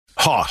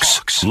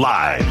Hawks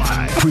Live.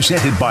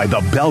 Presented by the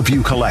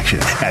Bellevue Collection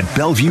at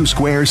Bellevue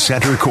Square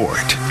Center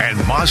Court and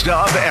Mazda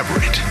of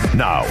Everett.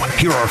 Now,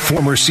 here are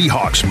former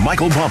Seahawks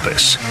Michael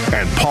Bumpus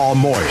and Paul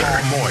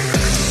Moyer.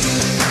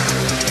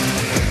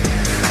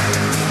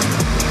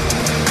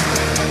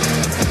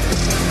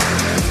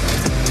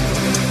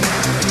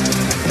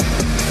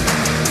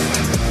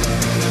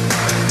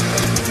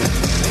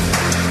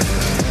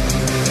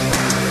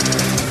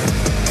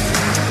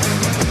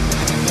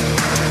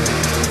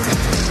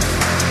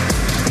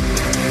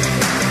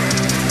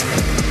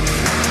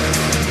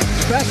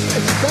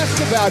 It's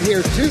festive out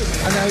here too.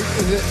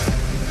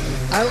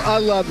 I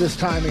love this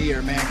time of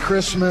year, man.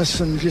 Christmas,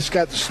 and just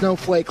got the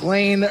Snowflake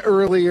Lane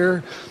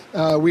earlier.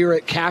 We were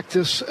at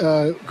Cactus.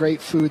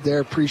 Great food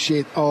there.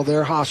 Appreciate all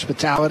their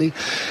hospitality.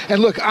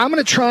 And look, I'm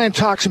going to try and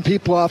talk some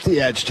people off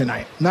the edge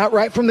tonight. Not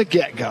right from the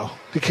get-go,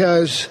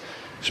 because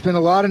there's been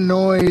a lot of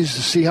noise.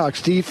 The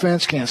Seahawks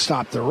defense can't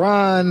stop the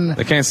run.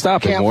 They can't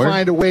stop it, Can't Moyer.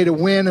 find a way to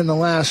win in the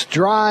last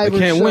drive. They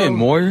can't win,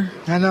 Moyer.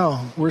 I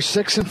know. We're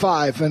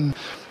 6-5, and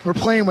we're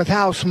playing with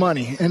house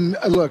money. And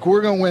look,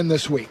 we're going to win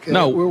this week.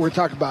 No, we're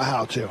talking about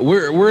how to.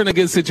 We're in a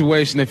good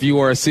situation if you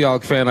are a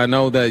Seahawks fan. I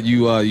know that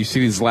you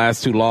see these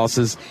last two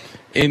losses.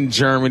 In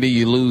Germany,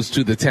 you lose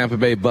to the Tampa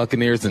Bay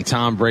Buccaneers and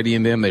Tom Brady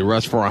and them. They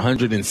rushed for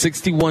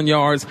 161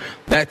 yards.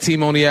 That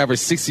team only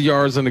averaged 60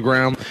 yards on the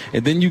ground.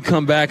 And then you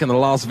come back in the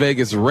Las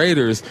Vegas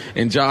Raiders,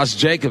 and Josh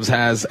Jacobs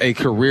has a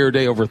career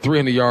day over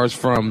 300 yards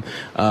from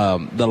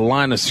the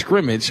line of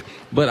scrimmage.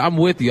 But I'm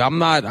with you. I'm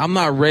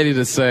not ready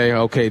to say,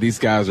 okay, these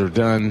guys are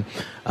done.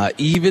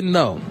 Even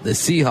though the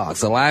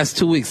Seahawks, the last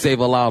 2 weeks, they've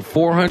allowed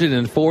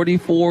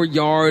 444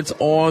 yards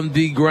on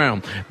the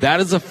ground. That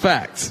is a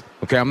fact.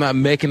 Okay, I'm not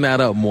making that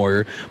up,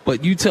 Moyer.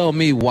 But you tell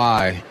me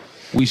why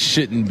we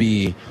shouldn't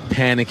be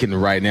panicking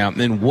right now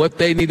and what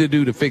they need to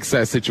do to fix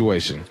that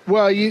situation.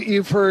 Well,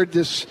 you've heard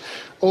this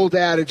old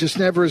adage, it's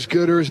never as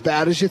good or as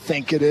bad as you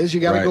think it is. You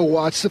got to go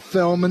watch the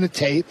film and the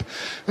tape.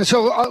 And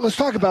so let's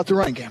talk about the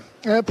running game.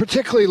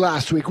 Particularly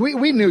last week,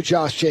 we knew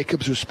Josh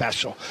Jacobs was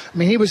special. I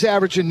mean, he was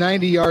averaging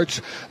 90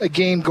 yards a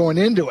game going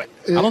into it.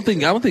 I don't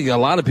think a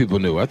lot of people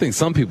knew. I think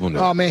some people knew.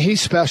 Oh man,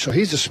 he's special.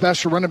 He's a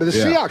special runner. But the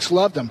Seahawks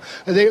loved him.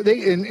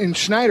 And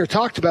Schneider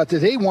talked about that.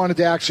 They wanted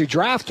to actually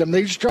draft him.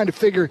 They were just trying to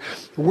figure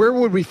where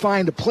would we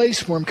find a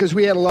place for him, because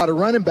we had a lot of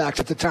running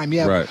backs at the time. You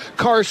had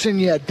Carson,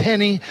 you had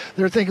Penny.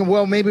 They're thinking,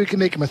 well, maybe we can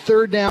make him a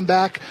third down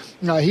back.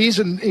 No, he's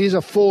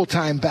a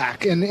full-time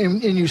back,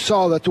 and you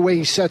saw that the way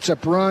he sets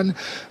up run,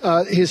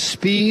 his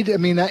speed. I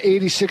mean, that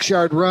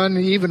 86-yard run,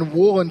 even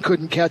Woolen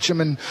couldn't catch him,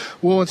 and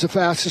Woolen's the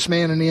fastest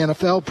man in the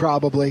NFL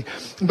probably.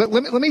 But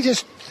let me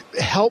just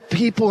help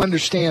people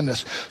understand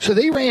this. So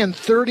they ran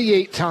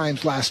 38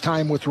 times last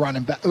game with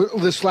running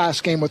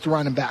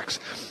backs.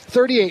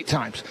 38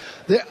 times.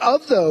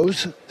 Of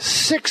those,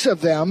 6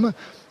 of them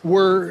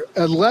were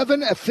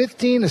 11, a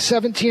 15, a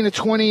 17, a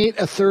 28,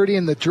 a 30,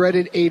 and the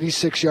dreaded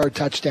 86-yard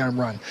touchdown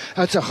run.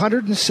 That's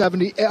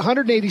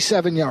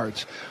 187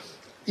 yards.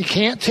 You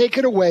can't take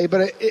it away,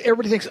 but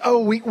everybody thinks,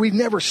 we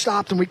never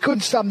stopped them. We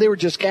couldn't stop them. They were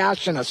just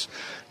gashing us.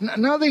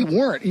 No, they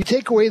weren't. You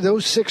take away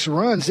those 6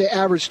 runs, they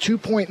averaged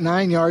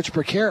 2.9 yards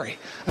per carry.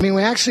 I mean,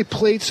 we actually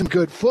played some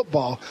good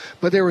football,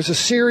 but there was a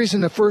series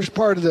in the first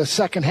part of the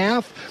second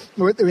half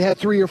where we had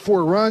 3 or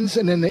 4 runs,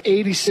 and then the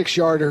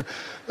 86-yarder,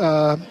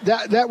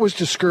 that was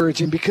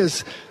discouraging,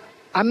 because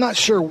I'm not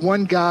sure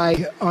one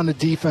guy on the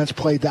defense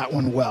played that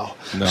one well.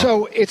 No.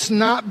 So it's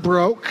not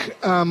broke.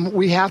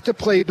 We have to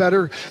play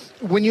better.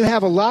 When you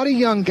have a lot of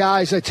young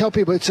guys, I tell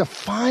people it's a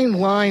fine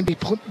line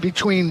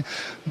between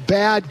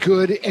bad,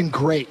 good, and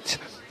great.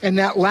 And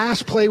that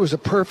last play was a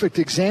perfect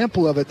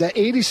example of it. That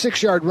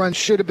 86-yard run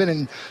should have been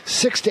a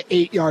 6 to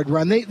 8 yard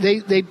run.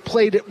 They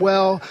played it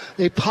well.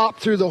 They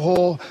popped through the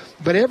hole.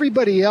 But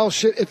everybody else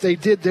should, if they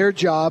did their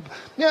job,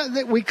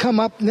 we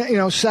come up,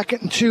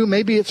 2nd and 2.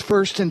 Maybe it's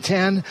 1st and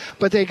 10,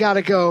 but they got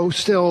to go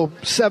still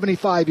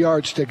 75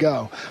 yards to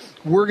go.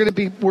 We're going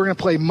to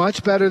play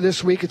much better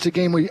this week. It's a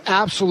game we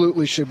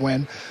absolutely should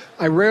win.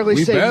 I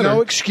rarely say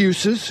no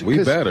excuses.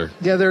 We better.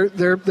 Yeah,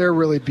 they're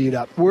really beat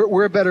up.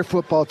 We're a better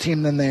football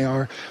team than they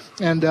are.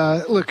 And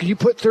look, you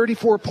put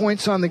 34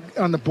 points on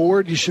the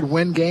board, you should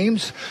win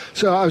games.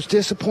 So I was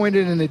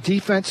disappointed in the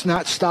defense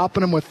not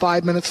stopping them with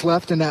 5 minutes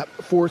left in that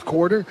fourth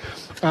quarter.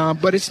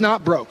 But it's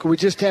not broke. We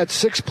just had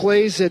 6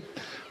 plays that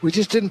we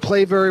just didn't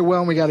play very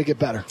well, and we got to get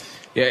better.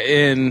 Yeah,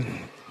 and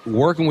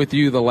working with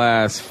you the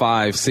last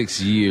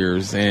 5-6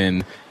 years,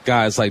 and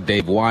guys like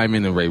Dave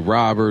Wyman and Ray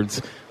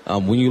Roberts,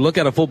 when you look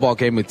at a football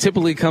game, it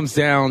typically comes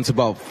down to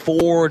about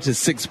 4 to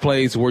 6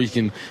 plays where you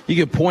can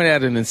point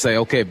at it and say,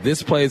 okay, if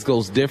this play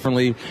goes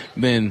differently,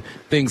 then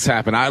things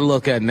happen. I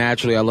look at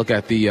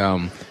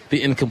the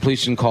the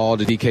incompletion call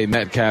to DK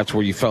Metcalf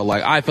where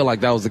I felt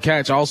like that was the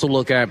catch. I also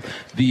look at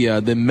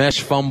the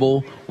mesh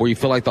fumble where you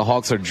feel like the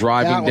Hawks are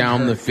driving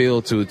down the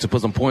field to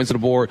put some points on the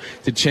board,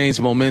 to change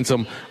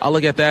momentum. I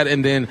look at that,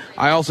 and then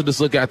I also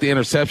just look at the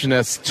interception.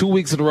 That's 2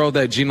 weeks in a row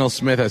that Geno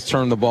Smith has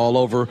turned the ball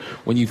over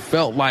when you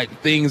felt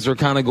like things are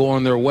kind of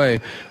going their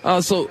way.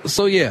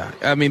 So yeah,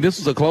 I mean, this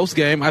was a close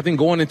game. I think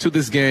going into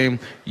this game,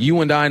 you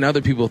and I and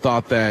other people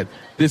thought that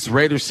this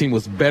Raiders team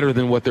was better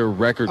than what their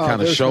record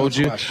kind of showed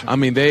you. I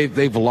mean,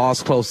 they've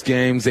lost close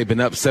games. They've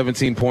been up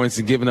 17 points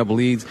and given up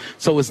leads.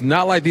 So it's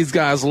not like these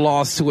guys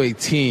lost to a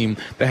team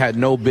that had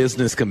no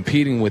business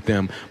competing with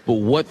them. But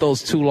what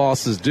those two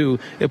losses do,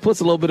 it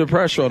puts a little bit of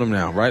pressure on them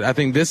now, right? I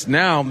think this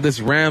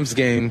Rams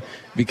game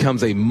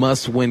becomes a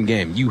must-win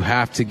game. You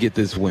have to get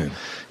this win.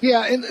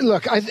 Yeah, and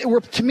look,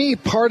 to me,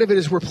 part of it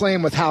is we're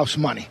playing with house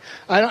money.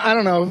 I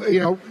don't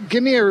know.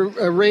 Give me a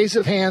raise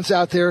of hands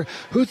out there.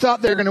 Who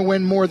thought they're going to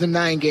win more than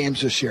 9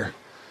 games this year?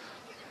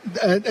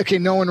 Okay,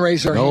 no one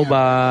raised their hand.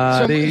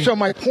 Nobody. So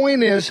my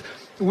point is,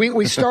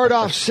 we start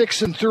off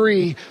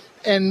 6-3.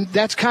 And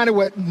that's kind of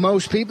what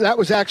most people – that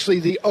was actually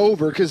the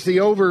over, because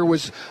the over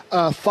was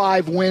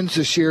 5 wins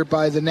this year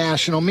by the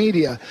national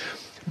media.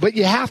 But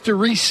you have to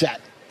reset.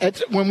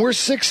 When we're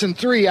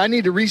 6-3, I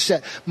need to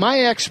reset.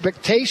 My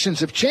expectations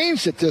have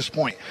changed at this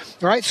point,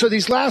 right? So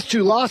these last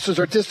 2 losses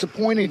are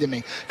disappointing to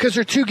me because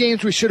they're 2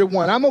 games we should have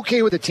won. I'm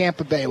okay with the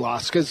Tampa Bay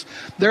loss because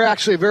they're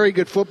actually a very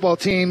good football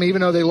team, even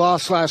though they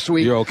lost last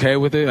week. You're okay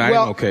with it? I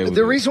am okay with it.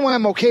 The reason why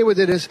I'm okay with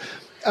it is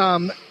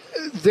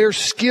they're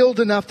skilled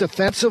enough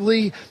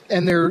defensively,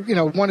 and they're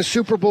won a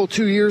Super Bowl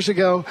 2 years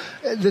ago.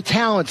 The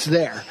talent's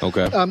there.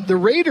 Okay. The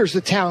Raiders,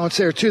 the talent's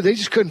there too. They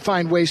just couldn't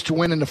find ways to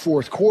win in the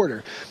fourth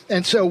quarter.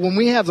 And so when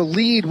we have the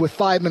lead with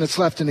 5 minutes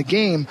left in the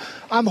game,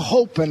 I'm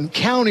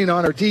counting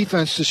on our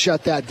defense to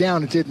shut that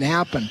down. It didn't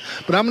happen.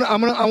 But I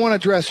want to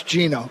address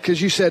Geno,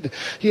 because you said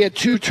he had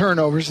 2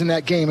 turnovers in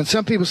that game, and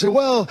some people say,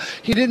 well,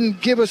 he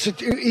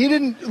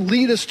didn't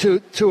lead us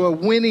to a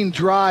winning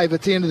drive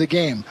at the end of the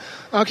game.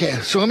 Okay,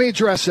 so let me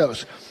address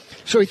those.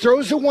 So he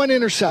throws the 1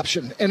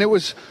 interception, and it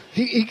was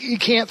he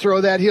can't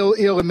throw that.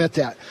 He'll admit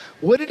that.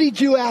 What did he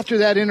do after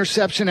that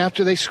interception?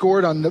 After they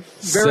scored on the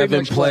very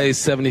 7 plays,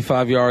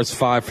 75 yards,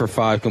 5 for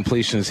 5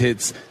 completions,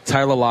 hits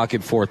Tyler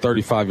Lockett for a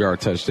 35-yard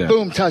touchdown.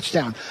 Boom,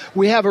 touchdown.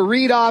 We have a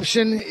read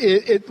option.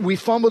 We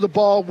fumbled the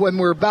ball when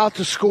we were about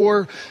to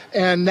score,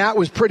 and that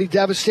was pretty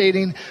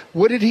devastating.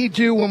 What did he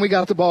do when we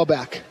got the ball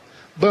back?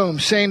 Boom,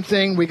 same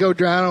thing. We go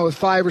down with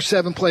 5 or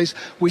 7 plays.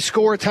 We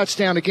score a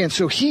touchdown again.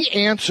 So he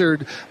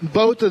answered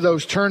both of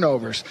those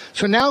turnovers.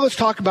 So now let's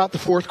talk about the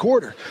fourth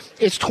quarter.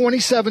 It's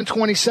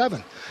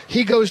 27-27.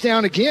 He goes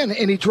down again,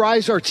 and he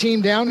drives our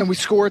team down, and we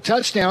score a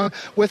touchdown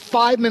with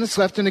 5 minutes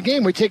left in the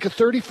game. We take a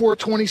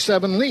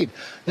 34-27 lead.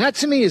 That,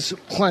 to me, is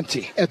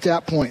plenty at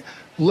that point.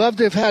 Love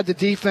to have had the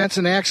defense,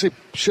 and they actually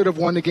should have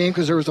won the game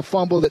because there was a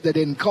fumble that they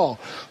didn't call.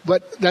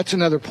 But that's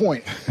another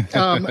point.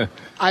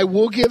 I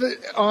will give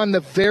it on the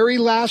very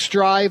last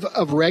drive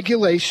of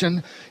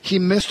regulation. He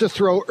missed a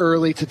throw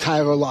early to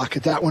Tyler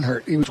Lockett. That one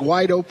hurt. He was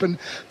wide open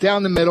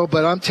down the middle,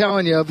 but I'm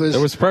telling you, there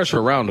was pressure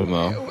around him,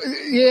 though.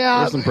 Yeah.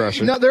 There was some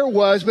pressure. No, there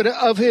was, but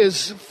of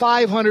his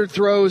 500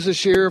 throws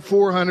this year,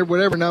 400,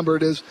 whatever number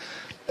it is,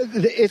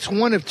 it's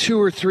one of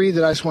 2 or 3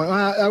 that I just went,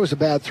 that was a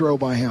bad throw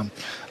by him.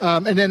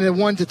 And then the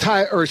one to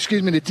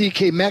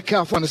DK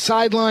Metcalf on the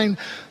sideline,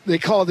 they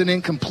called it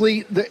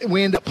incomplete.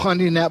 We end up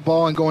punting that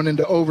ball and going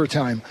into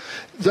overtime.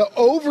 The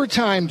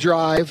overtime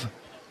drive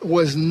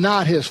was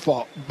not his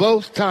fault.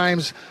 Both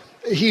times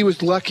he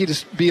was lucky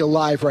to be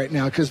alive right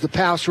now because the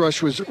pass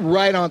rush was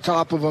right on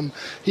top of him.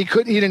 He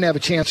didn't have a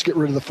chance to get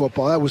rid of the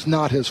football. That was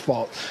not his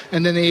fault.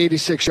 And then the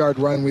 86-yard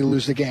run, we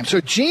lose the game.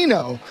 So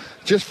Geno,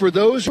 just for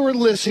those who are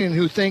listening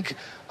who think,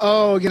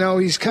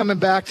 he's coming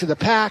back to the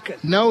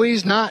pack. No,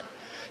 he's not.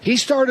 He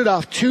started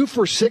off 2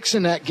 for 6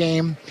 in that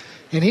game,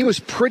 and he was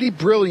pretty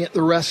brilliant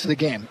the rest of the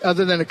game,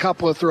 other than a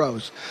couple of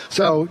throws.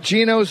 So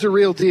Geno's the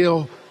real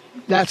deal.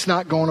 That's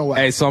not going away.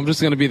 Hey, so I'm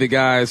just going to be the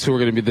guys who are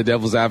going to be the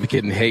devil's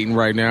advocate and hating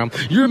right now.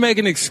 You're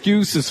making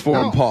excuses for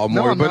him, Paul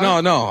Moyer. But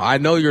no, I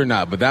know you're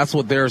not. But that's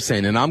what they're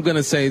saying. And I'm going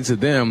to say to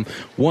them,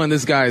 one,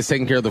 this guy is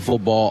taking care of the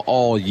football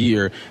all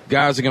year.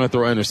 Guys are going to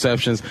throw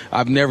interceptions.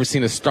 I've never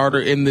seen a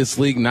starter in this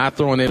league not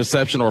throw an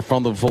interception or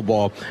fumble the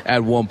football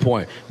at one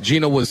point.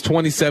 Geno was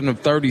 27 of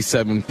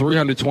 37,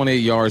 328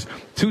 yards,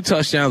 2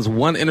 touchdowns,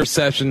 1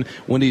 interception.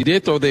 When he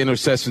did throw the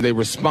interception, they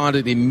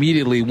responded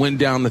immediately, went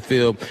down the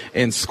field,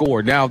 and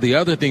scored. Now,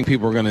 the other thing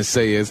people are going to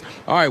say is,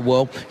 all right,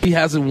 well, he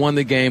hasn't won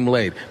the game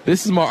late.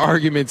 This is my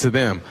argument to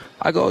them.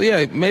 I go,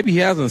 yeah, maybe he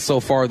hasn't so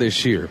far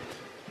this year.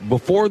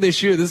 before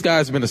this year, this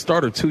guy's been a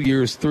starter 2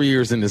 years, 3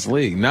 years in this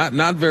league.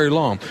 Not very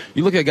long.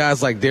 You look at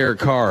guys like Derek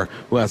Carr,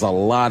 who has a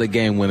lot of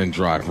game-winning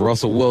drive.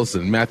 Russell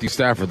Wilson, Matthew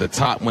Stafford, the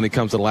top when it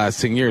comes to the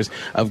last 10 years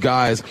of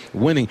guys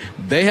winning.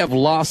 They have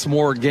lost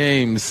more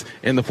games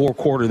in the fourth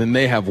quarter than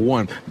they have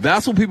won.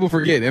 That's what people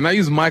forget. And I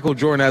use Michael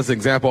Jordan as an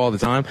example all the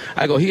time.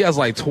 I go, he has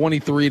like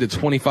 23 to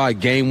 25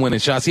 game-winning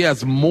shots. He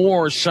has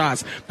more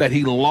shots that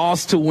he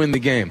lost to win the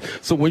game.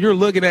 So when you're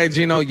looking at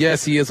Geno,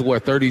 yes, he is,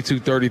 32,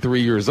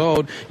 33 years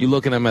old. You're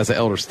looking at him as an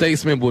elder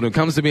statesman, but when it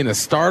comes to being a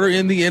starter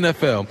in the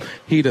NFL,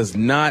 he does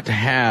not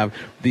have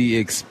the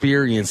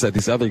experience that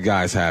these other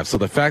guys have. So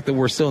the fact that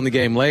we're still in the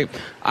game late,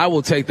 I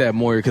will take that,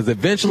 Moyer, because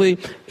eventually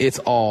it's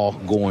all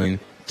going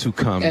to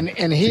come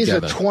and he's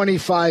together. A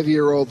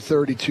 25-year-old,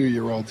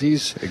 32-year-old.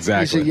 He's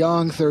a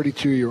young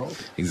 32-year-old.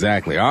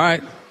 Exactly. All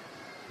right.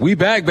 We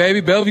back,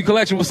 baby. Bellevue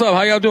Collection, what's up?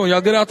 How y'all doing?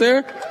 Y'all good out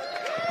there?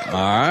 All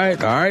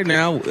right.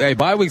 Now, hey,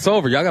 bye week's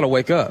over. Y'all got to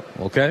wake up,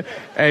 okay?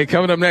 Hey,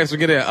 coming up next, we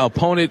get an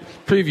opponent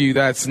preview.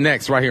 That's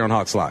next right here on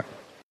Hawks Live.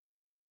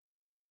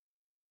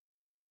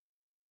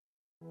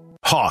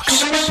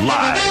 Hawks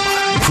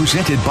Live,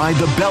 presented by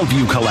the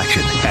Bellevue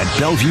Collection at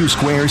Bellevue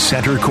Square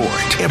Center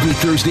Court. Every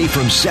Thursday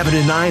from 7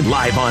 to 9,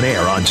 live on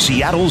air on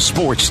Seattle's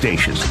sports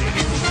stations.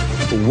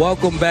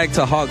 Welcome back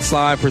to Hawks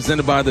Live,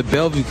 presented by the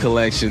Bellevue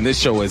Collection. This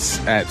show is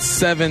at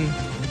 7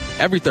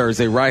 every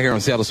Thursday right here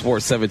on Seattle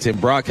Sports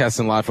 710,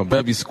 broadcasting live from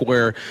Bellevue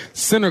Square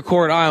Center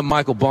Court. I am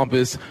Michael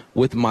Bumpus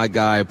with my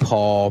guy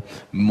Paul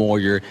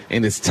Moyer,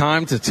 and it's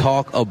time to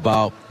talk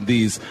about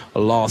these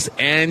Los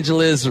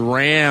Angeles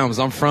Rams.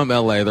 I'm from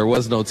L.A. There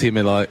was no team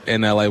in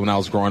L.A. when I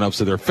was growing up,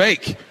 so they're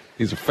fake.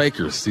 These are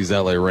fakers, these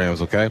L.A.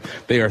 Rams, okay?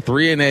 They are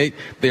 3-8.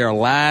 They are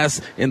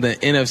last in the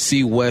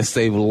NFC West.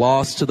 They've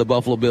lost to the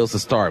Buffalo Bills to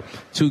start.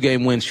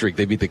 2-game win streak.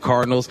 They beat the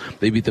Cardinals.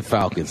 They beat the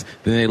Falcons.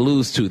 Then they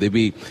lose 2. They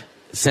beat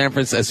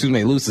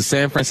lose to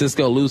San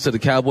Francisco, lose to the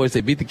Cowboys. They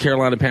beat the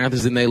Carolina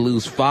Panthers, and they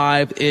lose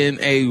 5 in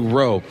a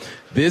row.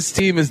 This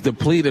team is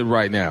depleted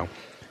right now.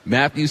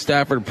 Matthew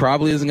Stafford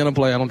probably isn't going to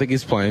play. I don't think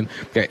he's playing.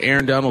 Okay,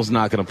 Aaron Donald's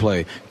not going to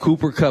play.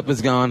 Cooper Kupp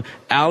is gone.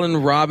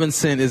 Allen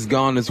Robinson is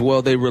gone as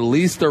well. They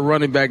released their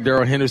running back,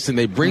 Darrell Henderson.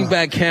 They bring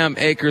back Cam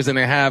Akers, and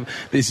they have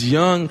this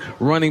young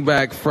running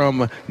back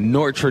from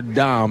Notre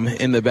Dame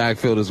in the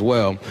backfield as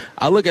well.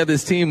 I look at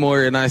this team,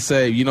 Moyer, and I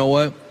say, you know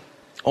what?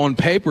 On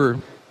paper,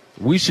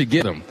 we should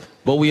get them.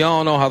 But we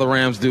all know how the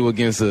Rams do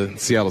against the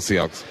Seattle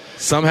Seahawks.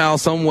 Somehow,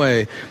 some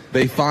way,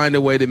 they find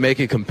a way to make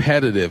it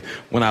competitive.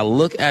 When I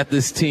look at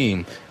this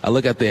team, I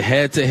look at the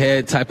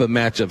head-to-head type of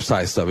matchup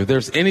type stuff. If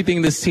there's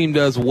anything this team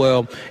does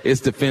well,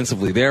 it's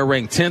defensively. They're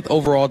ranked 10th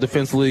overall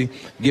defensively,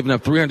 giving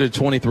up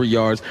 323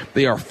 yards.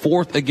 They are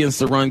 4th against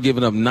the run,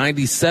 giving up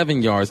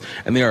 97 yards.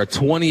 And they are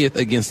 20th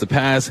against the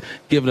pass,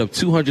 giving up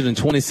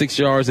 226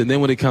 yards. And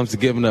then when it comes to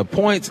giving up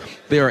points,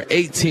 they are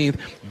 18th,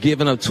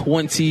 giving up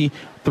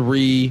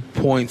 23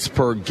 points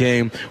per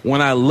game.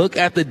 When I look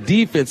at the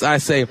defense, I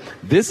say,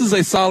 this is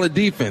a solid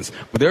defense.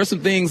 But there are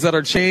some things that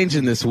are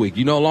changing this week.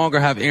 You no longer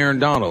have Aaron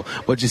Donald,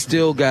 but you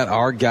still got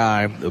our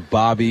guy,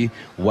 Bobby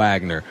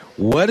Wagner.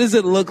 What does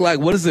it look like?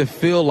 What does it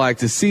feel like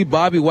to see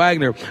Bobby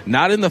Wagner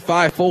not in the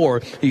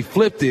 5-4? He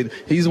flipped it.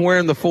 He's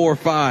wearing the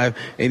 4-5,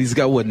 and he's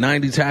got,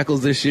 90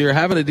 tackles this year,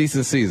 having a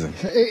decent season.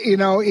 You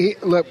know,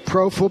 look,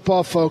 Pro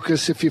Football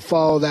Focus, if you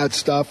follow that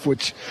stuff,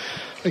 which –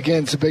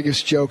 again, it's the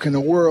biggest joke in the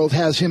world,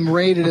 has him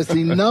rated as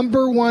the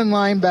number 1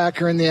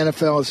 linebacker in the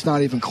NFL. It's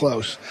not even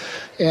close.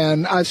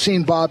 And I've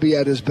seen Bobby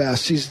at his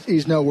best.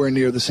 He's nowhere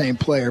near the same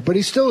player, but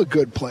he's still a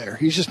good player.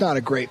 He's just not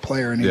a great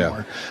player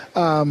anymore.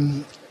 Yeah.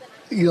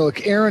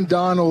 Look, Aaron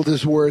Donald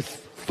is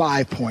worth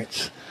 5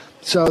 points.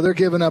 So they're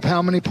giving up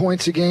how many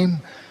points a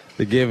game?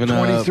 They're giving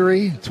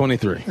 23?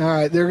 23. All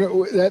right,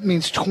 that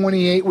means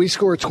 28. We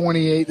score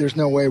 28. There's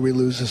no way we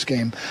lose this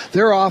game.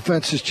 Their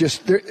offense is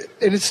just – and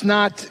it's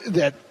not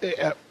that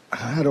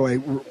how do I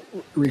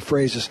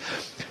rephrase this?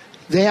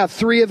 They have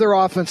 3 of their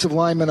offensive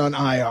linemen on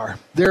IR.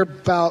 They're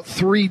about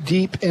 3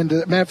 deep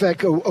into – matter of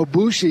fact,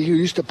 Obushi, who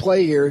used to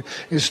play here,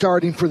 is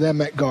starting for them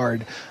at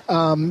guard.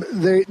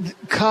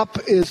 Kupp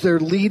is their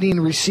leading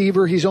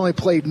receiver. He's only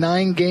played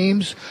 9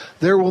 games.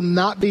 There will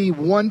not be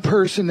one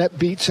person that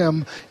beats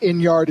him in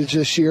yardage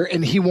this year,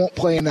 and he won't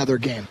play another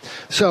game.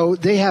 So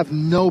they have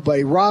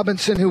nobody.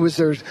 Robinson, who was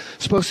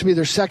supposed to be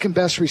their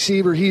second-best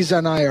receiver, he's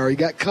on IR. You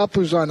got Kupp,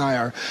 who's on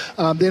IR.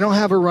 They don't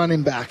have a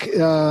running back.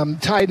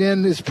 Tight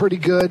end is pretty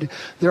good.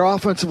 Their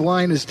offensive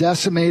line is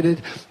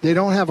decimated. They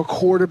don't have a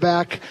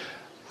quarterback.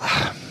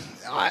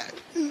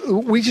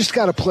 We just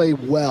got to play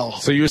well.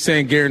 So you're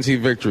saying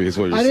guaranteed victory is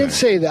what you're saying? I didn't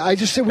say that. I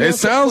just said we have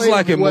to play well. It sounds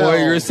like it, Moyer.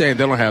 You're saying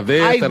they don't have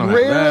this, they don't have that.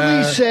 I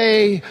rarely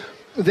say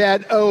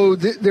that,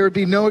 there would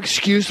be no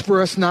excuse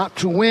for us not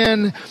to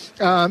win.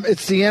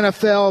 It's the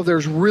NFL.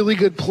 There's really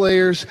good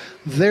players.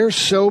 They're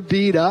so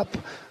beat up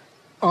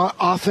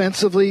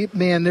offensively.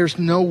 Man, there's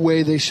no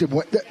way they should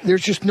win.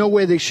 There's just no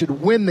way they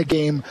should win the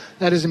game.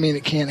 That doesn't mean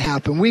it can't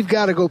happen. We've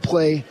got to go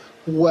play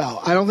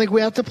well. I don't think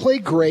we have to play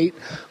great.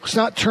 Let's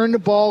not turn the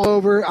ball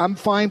over. I'm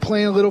fine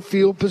playing a little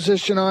field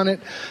position on it.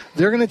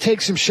 They're going to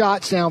take some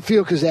shots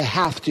downfield because they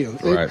have to.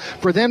 Right.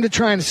 For them to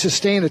try and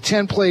sustain a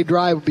 10-play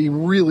drive would be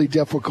really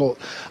difficult.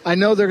 I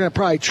know they're going to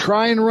probably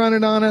try and run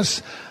it on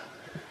us.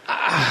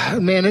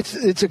 Man,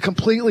 it's a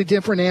completely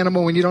different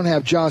animal when you don't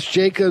have Josh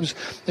Jacobs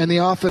and the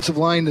offensive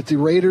line that the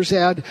Raiders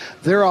had.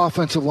 Their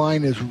offensive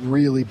line is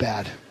really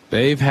bad.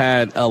 They've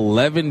had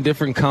 11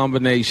 different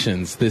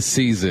combinations this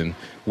season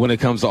when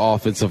it comes to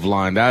offensive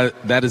line.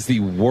 That is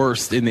the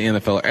worst in the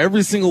NFL.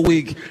 Every single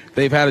week,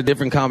 they've had a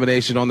different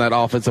combination on that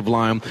offensive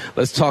line.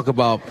 Let's talk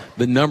about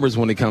the numbers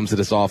when it comes to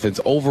this offense.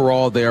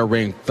 Overall, they are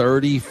ranked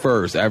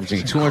 31st,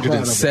 averaging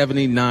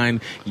 279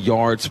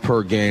 yards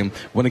per game.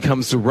 When it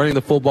comes to running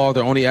the football,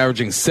 they're only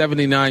averaging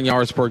 79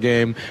 yards per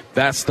game.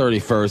 That's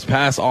 31st.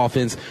 Pass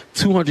offense,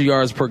 200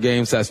 yards per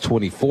game. So that's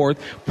 24th.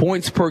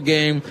 Points per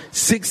game,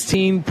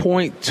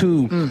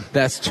 16.2.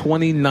 That's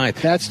 29th.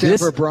 That's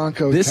Denver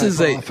Broncos. This is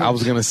I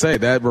was going to say,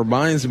 that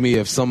reminds me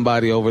of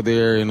somebody over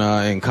there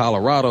in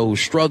Colorado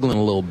who's struggling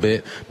a little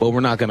bit, but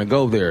we're not going to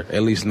go there,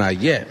 at least not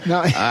yet.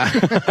 No.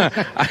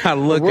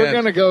 We're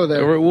going to go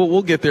there.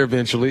 We'll get there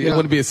eventually. Yeah. It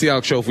wouldn't be a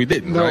Seahawks show if we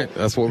didn't, right?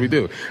 That's what we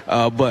do.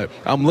 But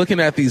I'm looking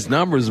at these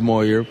numbers,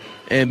 Moyer,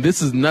 and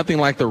this is nothing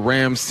like the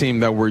Rams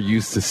team that we're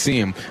used to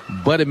seeing,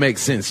 but it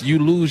makes sense. You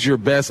lose your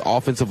best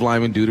offensive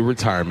lineman due to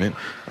retirement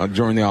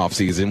during the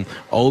offseason.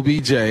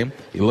 OBJ,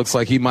 he looks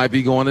like he might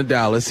be going to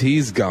Dallas.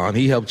 He's gone.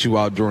 He helped you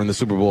out during the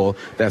Super Bowl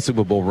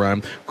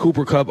run.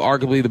 Cooper Kupp,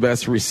 arguably the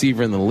best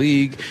receiver in the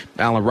league.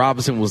 Allen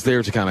Robinson was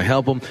there to kind of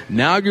help him.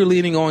 Now you're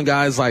leaning on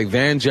guys like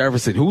Van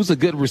Jefferson, who's a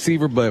good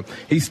receiver, but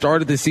he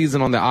started the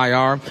season on the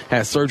IR,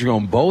 had surgery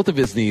on both of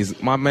his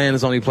knees. My man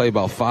has only played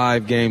about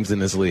 5 games in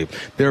this league.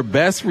 Their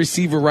best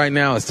receiver right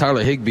now is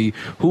Tyler Higbee,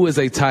 who is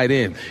a tight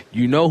end.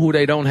 You know who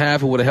they don't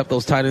have who would have helped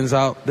those tight ends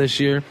out this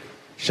year?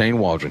 Shane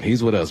Waldron.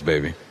 He's with us,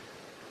 baby.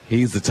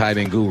 He's the tight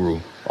end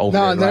guru.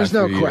 No, there's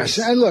no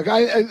question. And look,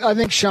 I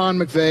think Sean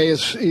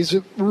McVay he's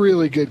a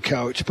really good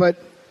coach, but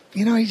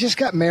he just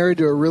got married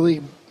to a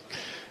really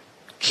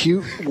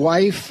cute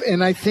wife,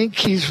 and I think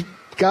he's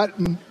got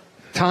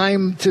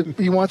time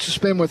he wants to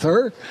spend with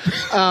her.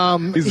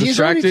 He's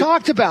already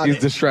talked about it.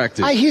 He's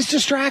distracted. He's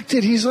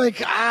distracted. He's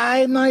like,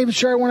 I'm not even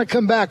sure I want to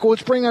come back. Well,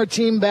 let's bring our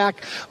team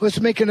back.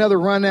 Let's make another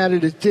run at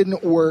it. It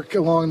didn't work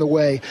along the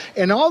way.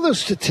 And all those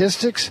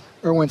statistics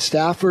are when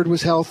Stafford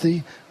was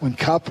healthy, when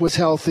Kupp was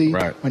healthy,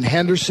 right, when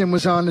Henderson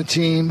was on the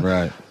team.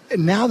 Right.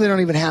 And now they don't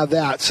even have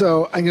that.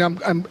 So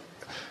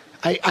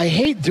I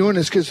hate doing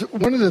this because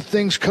one of the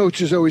things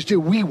coaches always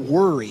do, we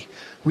worry.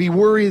 We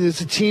worry that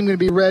the team going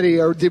to be ready,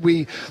 or did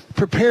we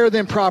prepare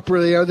them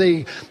properly? Are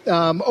they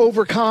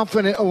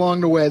overconfident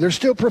along the way? They're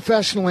still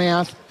professional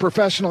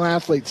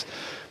athletes.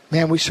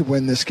 Man, we should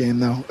win this game,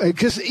 though.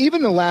 Because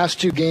even the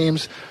last 2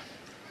 games,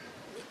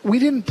 we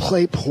didn't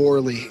play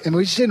poorly, and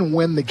we just didn't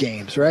win the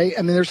games, right?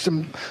 I mean, there's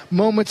some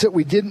moments that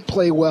we didn't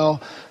play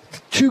well.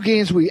 2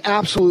 games we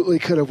absolutely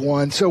could have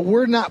won. So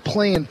we're not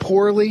playing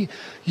poorly.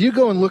 You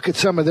go and look at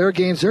some of their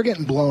games, they're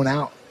getting blown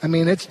out. I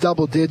mean, it's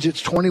double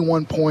digits,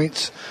 21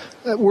 points.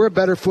 We're a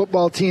better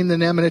football team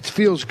than them, and it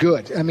feels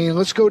good. I mean,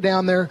 let's go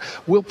down there.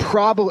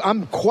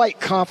 I'm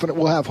quite confident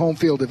we'll have home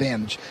field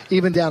advantage,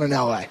 even down in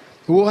L.A.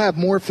 We'll have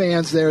more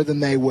fans there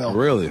than they will.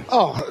 Really?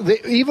 Oh,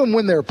 even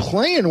when they're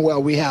playing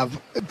well, we have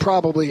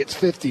probably it's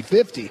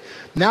 50-50.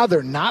 Now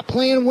they're not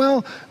playing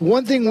well.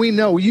 One thing we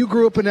know, you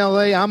grew up in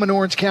L.A., I'm an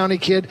Orange County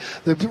kid.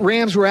 The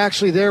Rams were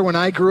actually there when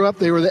I grew up.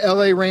 They were the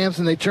L.A. Rams,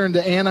 and they turned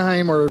to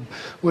Anaheim or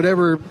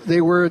whatever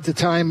they were at the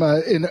time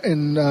in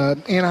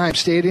Anaheim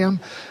Stadium.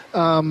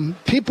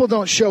 People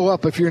don't show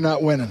up if you're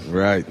not winning.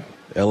 Right.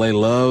 L.A.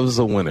 loves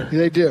a winner.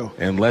 They do.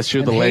 Unless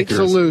you're the Lakers.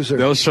 Hates a loser.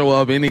 They'll show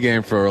up any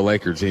game for a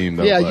Laker team,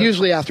 though. Yeah,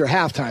 usually after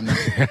halftime.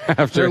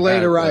 They're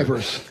late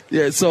arrivers.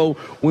 Yeah, so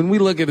when we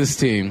look at this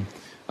team,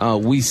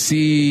 we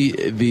see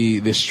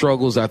the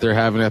struggles that they're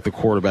having at the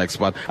quarterback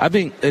spot. I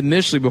think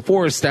initially,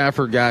 before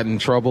Stafford got in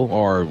trouble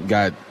or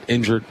got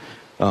injured,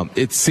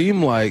 it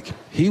seemed like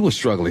he was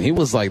struggling. He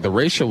was like, the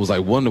ratio was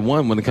like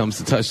 1-to-1 when it comes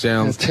to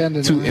touchdowns to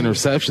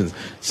interceptions.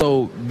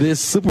 So this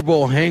Super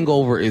Bowl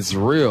hangover is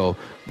real,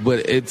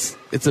 but it's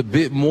a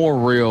bit more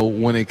real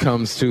when it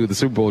comes to the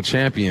Super Bowl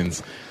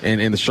champions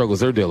and the struggles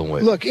they're dealing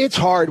with. Look, it's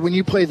hard when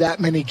you play that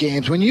many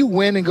games. When you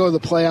win and go to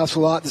the playoffs a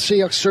lot, the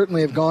Seahawks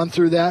certainly have gone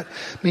through that.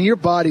 I mean, your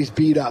body's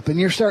beat up, and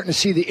you're starting to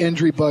see the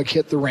injury bug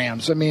hit the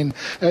Rams. I mean,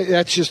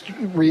 that's just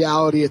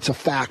reality. It's a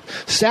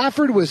fact.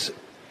 Stafford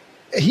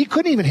he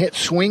couldn't even hit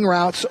swing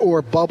routes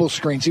or bubble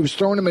screens. He was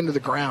throwing them into the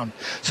ground.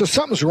 So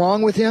something's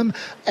wrong with him.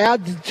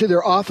 Add to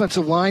their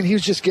offensive line, he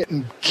was just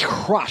getting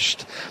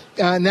crushed.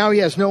 Now he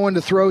has no one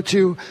to throw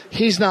to.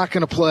 He's not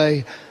going to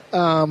play.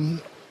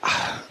 I'm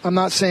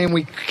not saying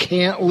we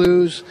can't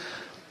lose,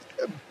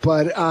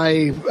 but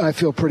I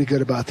feel pretty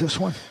good about this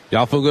one.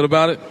 Y'all feel good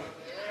about it?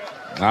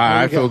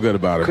 I feel good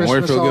about it.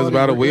 Moyer feels good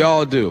about it. We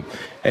all do.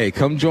 Hey,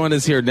 come join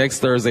us here next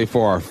Thursday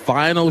for our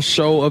final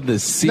show of the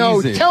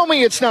season. No, tell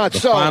me it's not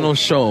so. Final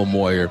show,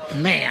 Moyer.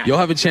 Man. You'll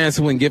have a chance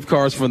to win gift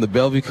cards from the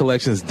Bellevue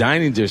Collection's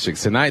dining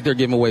districts. Tonight, they're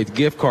giving away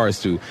gift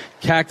cards to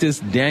Cactus,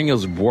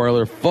 Daniel's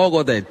Broiler,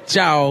 Fogo de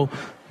Chao,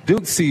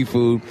 Duke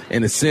Seafood,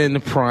 and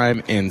Ascend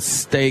Prime and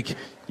Steak.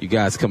 You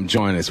guys come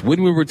join us.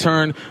 When we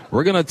return,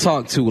 we're going to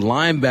talk to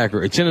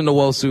linebacker Uchenna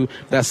Nwosu.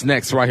 That's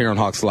next right here on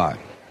Hawks Live.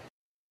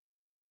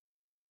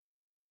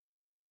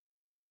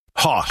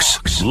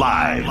 Hawks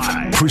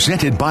Live,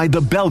 presented by the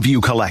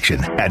Bellevue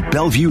Collection at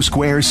Bellevue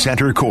Square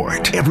Center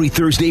Court. Every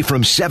Thursday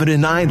from 7 to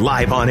 9,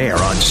 live on air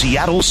on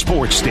Seattle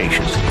Sports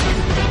Station.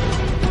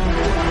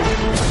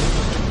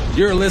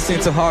 You're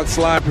listening to Hawks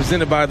Live,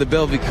 presented by the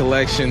Bellevue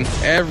Collection,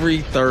 every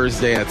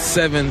Thursday at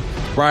 7,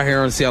 right here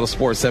on Seattle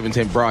Sports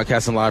 710,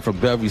 broadcasting live from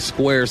Bellevue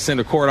Square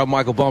Center Court. I'm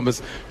Michael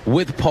Bumpus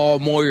with Paul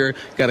Moyer.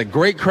 Got a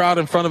great crowd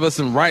in front of us,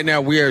 and right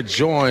now we are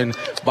joined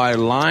by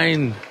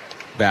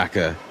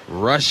linebacker,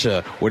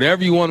 Russia.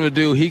 Whatever you want him to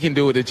do, he can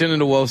do it. Uchenna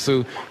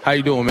Nwosu, how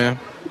you doing, man?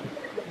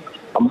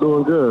 I'm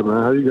doing good,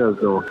 man. How you guys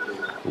doing?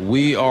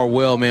 We are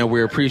well, man.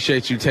 We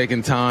appreciate you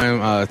taking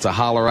time to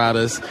holler at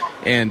us.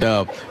 And,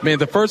 man,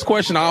 the first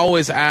question I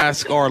always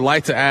ask, or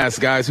like to ask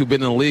guys who've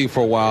been in the league for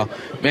a while,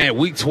 man,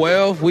 week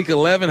 12, week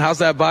 11, how's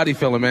that body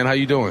feeling, man? How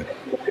you doing?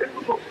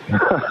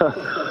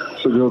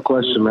 It's a good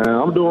question, man.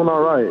 I'm doing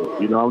all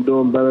right. You know, I'm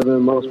doing better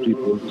than most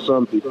people,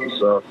 some people.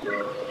 So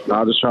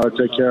I'll just try to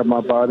take care of my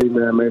body,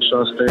 man, make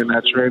sure I stay in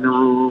that training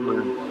room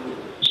and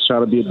just try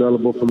to be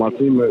available for my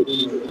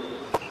teammates.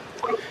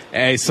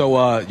 Hey,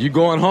 so you're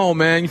going home,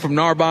 man. You're from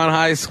Narbonne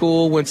High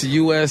School, went to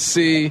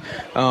USC.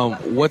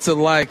 What's it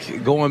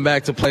like going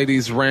back to play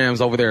these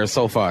Rams over there at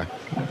SoFi?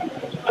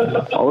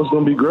 Oh, it's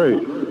going to be great.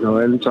 You know,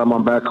 anytime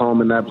I'm back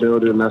home in that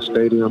building, in that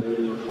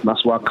stadium,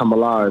 that's why I come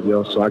alive,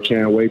 yo. So I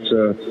can't wait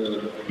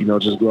to, you know,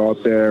 just go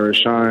out there and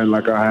shine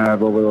like I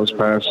have over those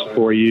past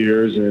 4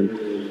 years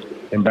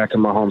and back in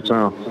my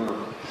hometown.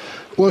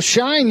 Well,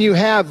 shine you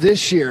have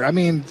this year. I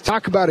mean,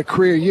 talk about a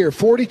career year.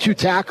 42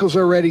 tackles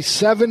already,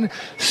 7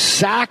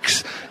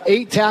 sacks,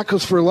 8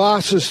 tackles for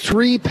losses,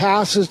 3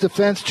 passes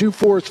defense, 2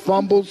 forced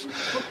fumbles.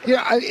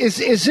 Yeah, is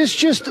this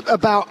just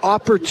about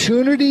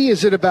opportunity?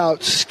 Is it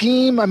about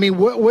scheme? I mean,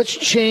 what's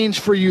changed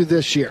for you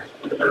this year?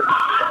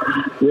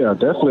 Yeah,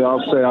 definitely.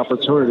 I'll say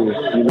opportunity.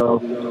 You know,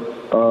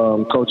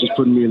 coach is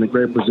putting me in a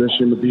great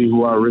position to be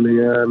who I really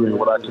am and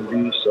what I can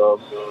be.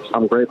 So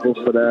I'm grateful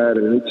for that.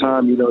 And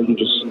anytime, you know, you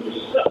just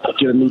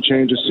get a new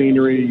change of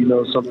scenery, you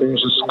know, some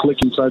things just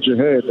click inside your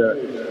head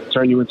that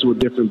turn you into a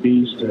different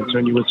beast and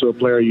turn you into a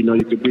player you know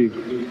you could be.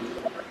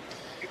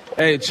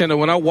 Hey, Uchenna,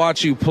 when I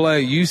watch you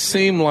play, you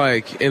seem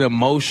like an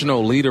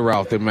emotional leader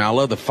out there, man. I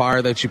love the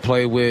fire that you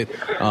play with,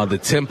 the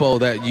tempo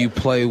that you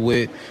play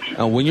with.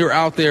 When you're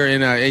out there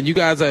and you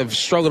guys have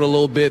struggled a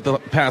little bit the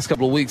past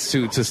couple of weeks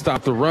to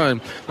stop the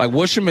run, like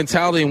what's your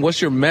mentality and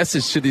what's your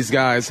message to these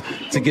guys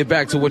to get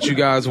back to what you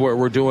guys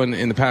were doing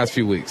in the past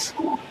few weeks?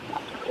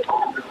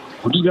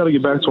 We just got to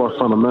get back to our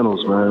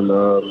fundamentals,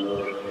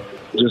 man.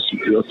 Just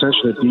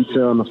attention to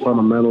detail and the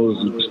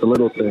fundamentals, just the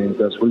little things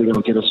that's really going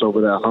to get us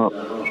over that hump,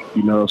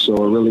 you know. So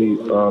we're really,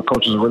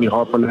 coaches are really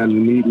harping that in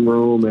the meeting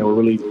room, and we're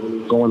really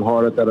going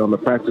hard at that on the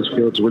practice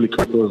field to really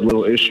cut those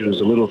little issues,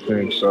 the little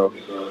things. So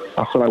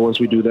I feel like once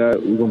we do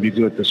that, we're going to be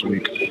good this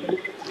week.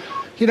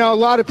 You know, a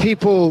lot of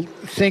people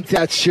think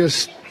that's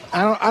just,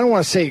 I don't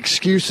want to say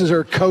excuses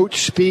or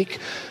coach speak,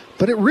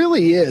 but it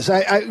really is.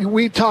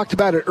 We talked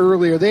about it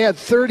earlier. They had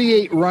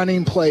 38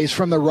 running plays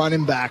from the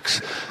running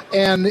backs.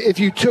 And if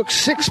you took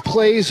 6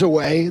 plays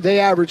away, they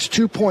averaged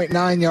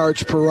 2.9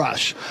 yards per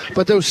rush.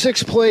 But those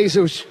 6 plays,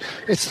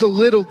 it's the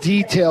little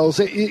details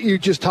that you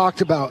just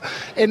talked about.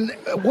 And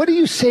what do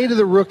you say to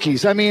the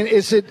rookies? I mean,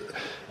 is it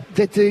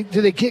that do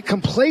they get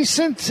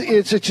complacent?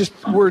 Is it just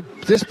we're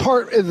this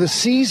part of the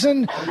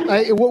season?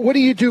 What do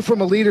you do from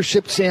a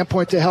leadership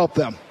standpoint to help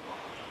them?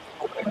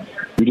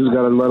 We just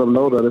got to let them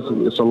know that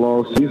it's a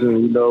long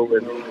season, you know,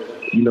 and,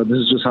 you know, this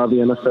is just how the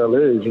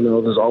NFL is. You know,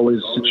 there's always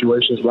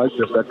situations like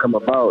this that come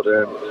about,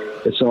 and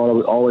it's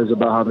always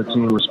about how the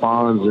team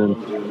responds and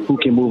who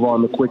can move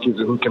on the quickest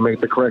and who can make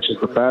the corrections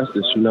the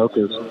fastest, you know,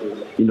 because,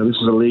 you know, this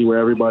is a league where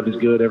everybody's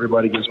good,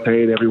 everybody gets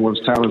paid, everyone's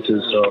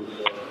talented, so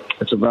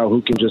it's about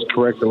who can just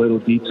correct the little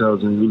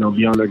details and, you know,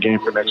 be on their game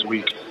for next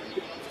week.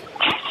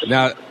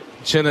 Now,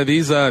 Uchenna,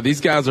 these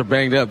guys are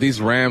banged up.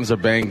 These Rams are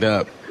banged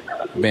up.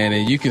 Man,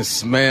 and you can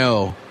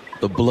smell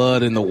the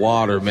blood in the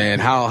water, man.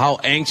 How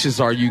anxious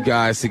are you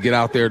guys to get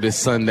out there this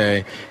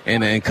Sunday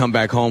and come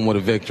back home with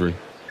a victory?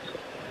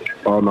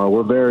 Oh, no,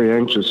 we're very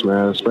anxious,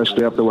 man,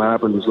 especially after what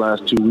happened these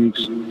last 2 weeks.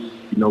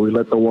 You know, we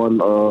let the one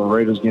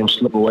Raiders game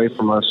slip away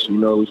from us. You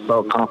know, we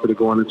felt confident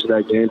going into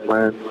that game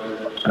plan,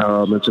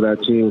 into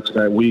that team, into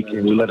that week,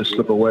 and we let it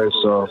slip away.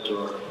 So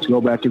to go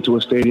back into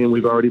a stadium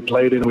we've already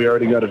played in, we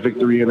already got a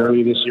victory in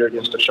early this year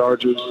against the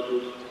Chargers.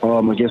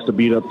 Against a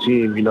beat-up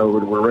team, you know,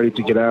 we're ready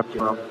to get after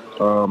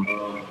them,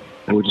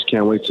 and we just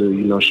can't wait to,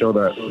 you know, show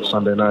that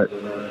Sunday night.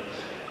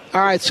 All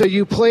right, so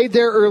you played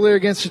there earlier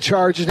against the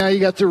Chargers. Now you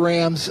got the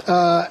Rams.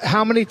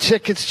 How many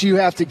tickets do you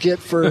have to get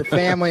for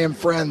family and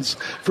friends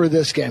for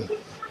this game?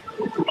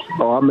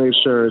 Oh, I made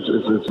sure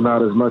it's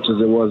not as much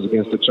as it was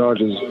against the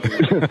Chargers.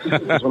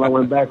 When I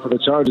went back for the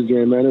Chargers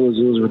game, man, it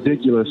was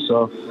ridiculous.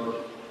 So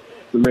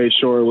we made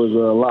sure it was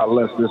a lot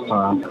less this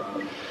time.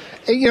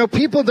 You know,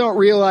 people don't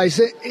realize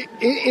it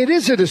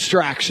is a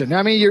distraction.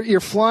 I mean, you're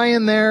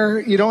flying there.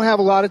 You don't have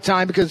a lot of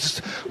time because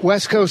it's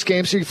West Coast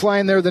games, so you're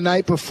flying there the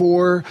night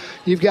before.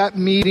 You've got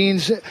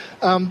meetings.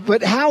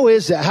 But how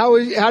is that?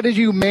 How did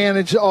you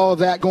manage all of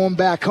that going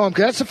back home?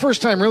 Because that's the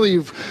first time really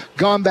you've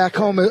gone back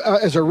home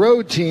as a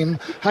road team.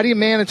 How do you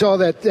manage all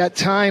that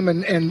time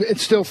and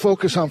still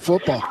focus on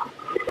football?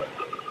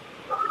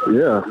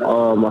 Yeah,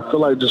 I feel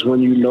like just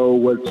when you know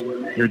what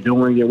you're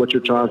doing and what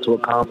you're trying to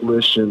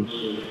accomplish and,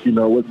 you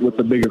know, what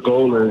the bigger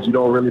goal is, you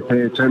don't really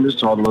pay attention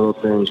to all the little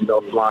things, you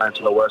know, flying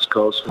to the West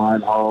Coast,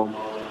 flying home.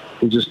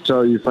 You just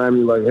tell your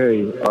family, like,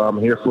 hey, I'm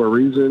here for a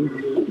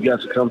reason. You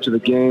guys can come to the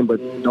game, but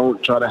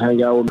don't try to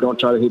hang out with me. Don't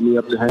try to hit me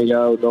up to hang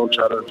out. Don't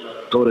try to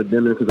go to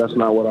dinner because that's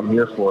not what I'm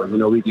here for. You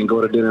know, we can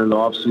go to dinner in the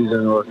off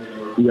season, or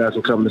you guys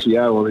can come to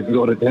Seattle and we can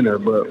go to dinner.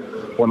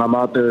 But when I'm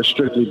out there, it's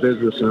strictly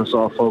business and it's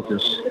all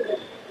focus.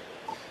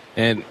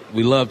 And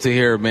we love to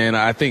hear it, man.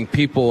 I think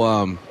people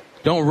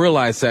don't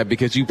realize that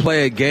because you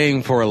play a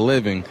game for a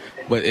living,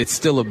 but it's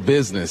still a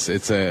business.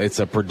 It's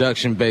a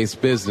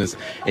production-based business.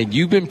 And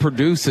you've been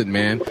producing,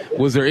 man.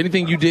 Was there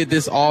anything you did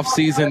this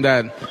offseason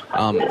that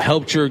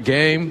helped your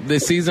game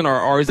this season,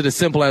 or is it as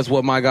simple as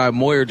what my guy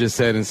Moyer just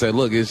said and said,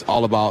 look, it's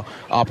all about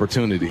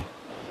opportunity?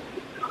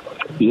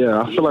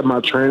 Yeah, I feel like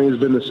my training has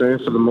been the same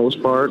for the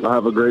most part. I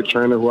have a great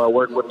trainer who I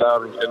work with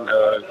out in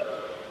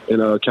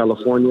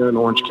California, in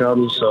Orange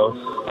County. So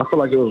I feel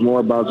like it was more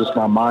about just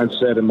my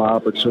mindset and my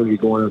opportunity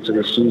going into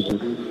the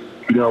season.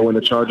 You know, when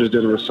the Chargers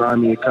didn't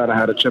resign me, it kind of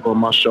had a chip on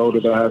my shoulder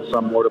that I had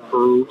something more to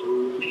prove.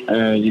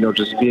 And, you know,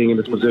 just being in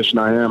this position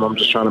I am, I'm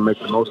just trying to make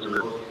the most of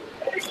it.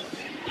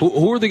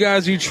 Who are the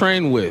guys you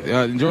train with?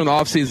 During the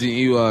offseason,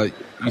 you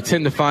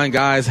tend to find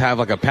guys have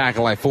like a pack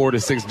of like 4 to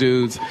 6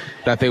 dudes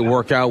that they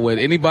work out with.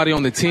 Anybody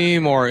on the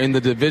team or in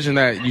the division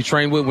that you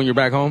train with when you're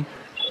back home?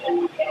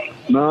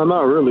 No,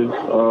 not really.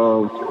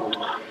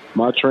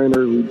 My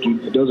trainer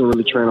doesn't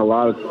really train a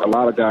lot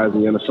of guys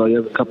in the NFL. He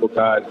has a couple of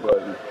guys,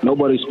 but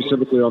nobody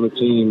specifically on the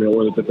team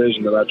or the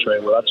division that I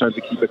train with. I try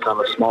to keep it kind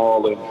of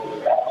small and,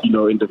 you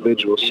know,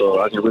 individual,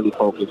 so I can really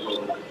focus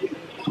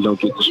and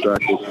don't get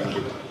distracted.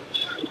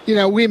 You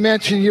know, we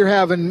mentioned you're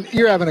having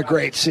a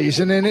great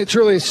season, and it's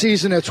really a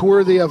season that's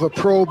worthy of a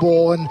Pro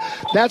Bowl, and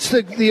that's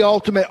the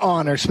ultimate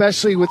honor,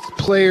 especially with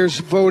players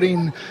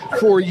voting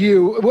for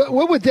you.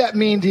 What would that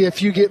mean to you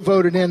if you get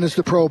voted in as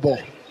the Pro Bowl,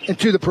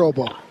 into the Pro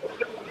Bowl?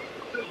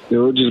 It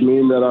would just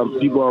mean that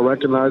people are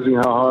recognizing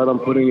how hard I'm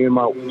putting in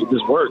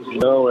this work, you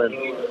know, and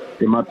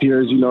my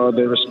peers, you know,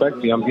 they respect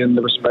me. I'm getting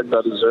the respect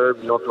I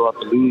deserve, you know, throughout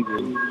the league,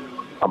 and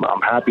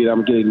I'm happy that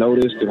I'm getting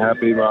noticed and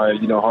happy my,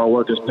 you know, hard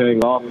work is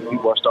paying off and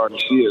people are starting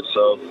to see it.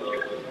 So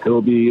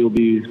it'll be, you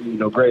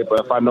know, great.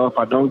 But if I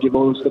don't get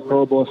voted to the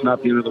Pro Bowl, it's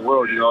not the end of the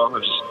world, you know. I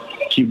just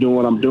keep doing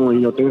what I'm doing.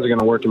 You know, things are going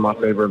to work in my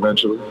favor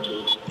eventually.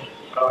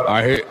 All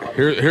right,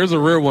 here's a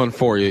real one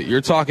for you.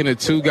 You're talking to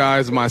two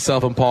guys,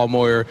 myself and Paul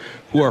Moyer,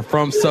 who are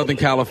from Southern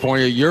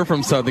California. You're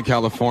from Southern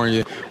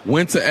California,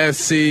 went to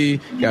SC,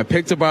 got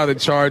picked up by the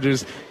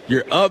Chargers.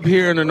 You're up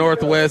here in the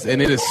Northwest,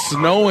 and it is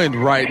snowing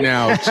right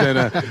now,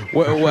 Uchenna.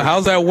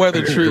 How's that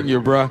weather treating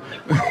you, bro?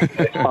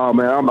 Oh,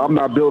 man, I'm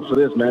not built for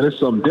this, man. It's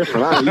something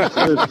different. I ain't used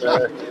to this,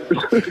 man.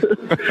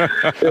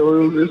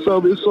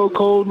 It's so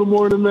cold in the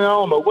morning, man. I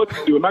don't know what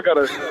to do. And I got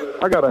a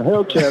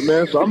Hellcat,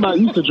 man, so I'm not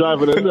used to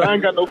driving it. I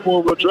ain't got no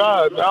four-wheel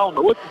drive. I don't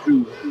know what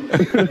to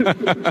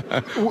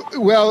do.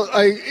 Well,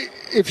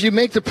 if you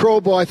make the Pro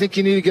Bowl, I think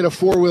you need to get a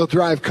 4-wheel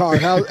drive car.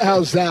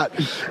 How's that?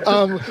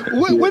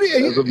 What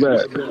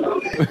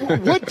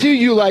do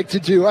you like to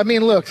do? I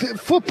mean, look,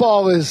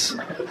 football is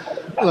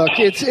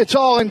it's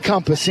all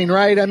encompassing,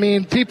 right? I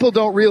mean, people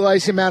don't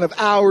realize the amount of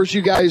hours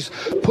you guys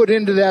put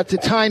into that, the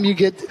time you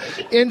get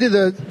into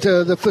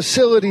the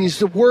facilities,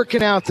 the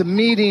working out, the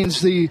meetings,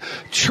 the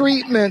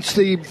treatments,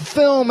 the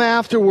film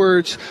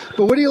afterwards.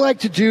 But what do you like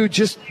to do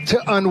just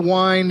to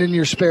unwind in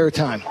your spare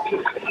time?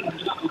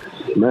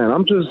 Man,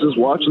 I'm just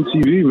watching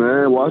TV,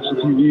 man. Watching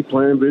TV,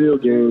 playing video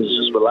games,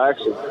 just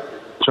relaxing.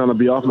 Trying to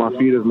be off my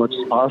feet as much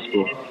as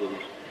possible.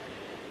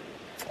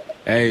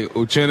 Hey,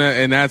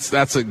 Uchenna, and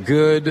that's a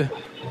good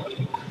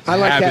I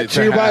like that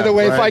too, by the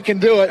way, right? If I can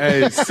do it.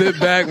 Hey, sit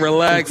back,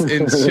 relax,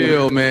 and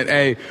chill, man.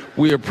 Hey,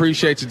 we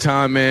appreciate your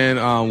time,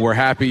 man. We're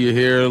happy you're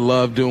here.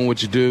 Love doing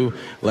what you do.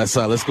 Let's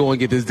go and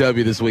get this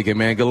W this weekend,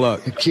 man. Good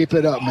luck. Keep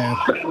it up, man.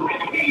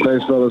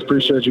 Thanks, fellas.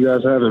 Appreciate you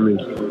guys having me.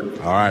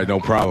 All right, no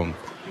problem.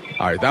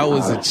 All right, that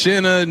was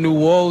Uchenna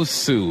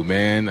Nwosu,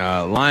 man,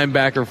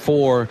 linebacker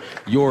for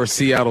your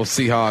Seattle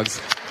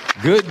Seahawks.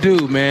 Good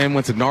dude, man.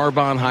 Went to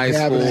Narbonne High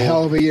School. Having a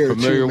hell of a year,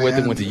 familiar too, with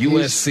man. him. Went to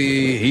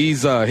USC.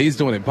 He's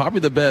doing it. Probably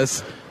the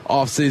best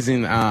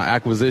offseason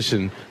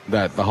acquisition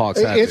that the Hawks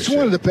had. It's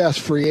one of the best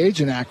free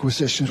agent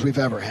acquisitions we've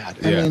ever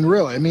had. I mean,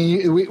 really. I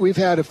mean, we've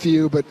had a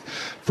few, but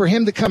for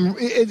him to come,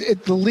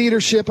 the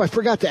leadership, I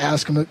forgot to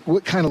ask him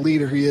what kind of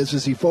leader he is.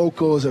 Is he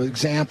vocal? Is he an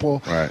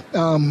example? Right.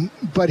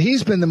 But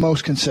he's been the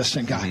most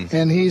consistent guy.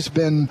 And he's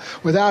been,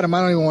 without him,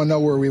 I don't even want to know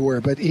where we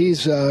were, but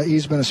he's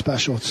been a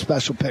special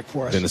pick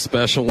for us. Been a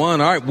special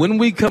one. All right, when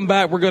we come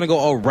back, we're going to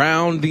go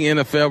around the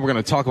NFL. We're going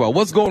to talk about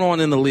what's going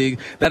on in the league.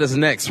 That is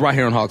next right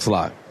here on Hawks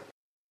Live.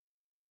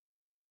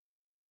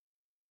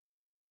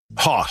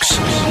 Hawks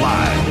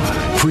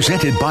Live,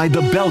 presented by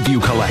the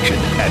Bellevue Collection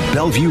at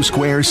Bellevue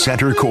Square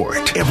Center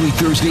Court. Every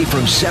Thursday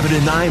from 7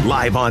 to 9,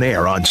 live on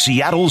air on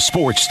Seattle's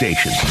sports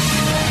station.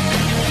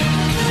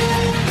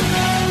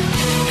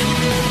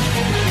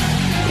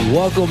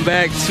 Welcome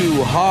back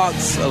to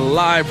Hawks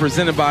Live,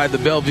 presented by the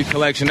Bellevue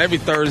Collection every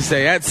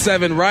Thursday at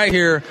 7 right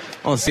here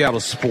on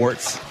Seattle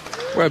Sports.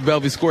 We're at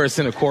Bellevue Square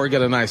Center Court.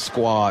 Got a nice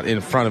squad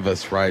in front of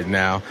us right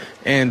now.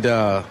 And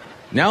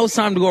now it's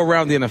time to go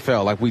around the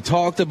NFL. Like we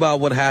talked about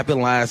what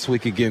happened last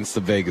week against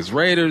the Vegas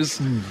Raiders.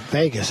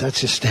 Vegas, that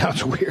just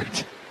sounds weird.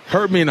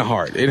 Hurt me in the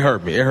heart. It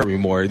hurt me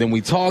more. Then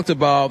we talked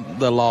about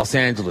the Los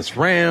Angeles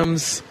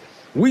Rams.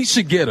 We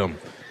should get them.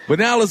 But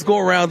now let's go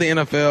around the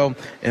NFL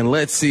and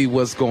let's see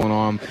what's going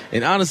on.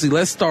 And honestly,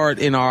 let's start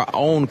in our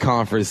own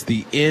conference,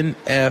 the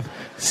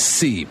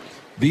NFC.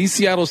 The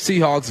Seattle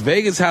Seahawks,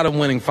 Vegas had them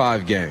winning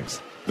 5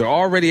 games. They're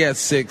already at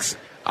 6.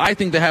 I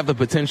think they have the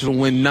potential to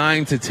win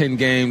 9 to 10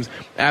 games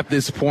at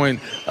this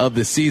point of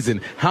the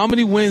season. How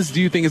many wins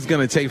do you think it's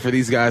going to take for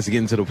these guys to get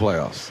into the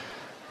playoffs?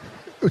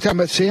 We're talking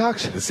about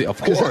Seahawks?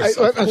 Of course.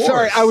 I'm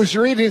sorry. I was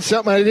reading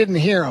something. I didn't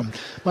hear them.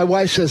 My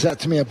wife says that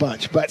to me a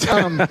bunch. But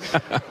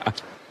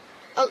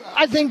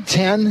I think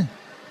 10.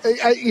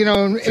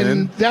 10?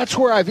 And that's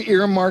where I've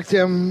earmarked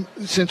them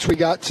since we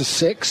got to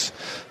 6.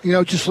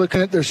 Just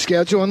looking at their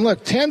schedule. And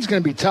look, 10's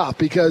going to be tough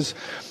because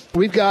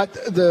we've got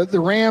the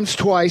Rams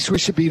twice. We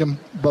should beat them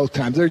both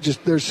times.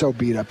 They're so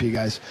beat up, you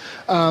guys.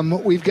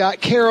 We've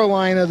got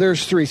Carolina.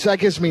 There's 3. So that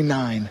gives me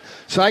 9.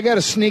 So I got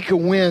to sneak a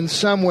win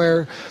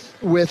somewhere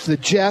with the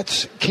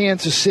Jets,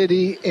 Kansas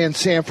City, and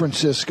San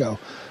Francisco.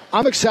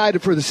 I'm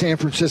excited for the San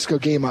Francisco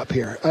game up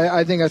here.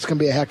 I think that's going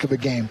to be a heck of a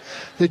game.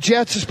 The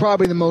Jets is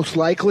probably the most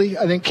likely.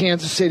 I think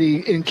Kansas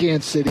City,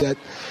 that,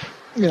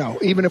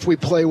 even if we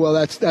play well,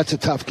 that's a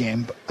tough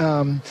game.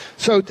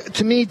 So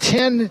to me,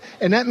 10,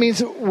 and that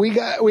means we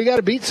got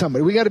to beat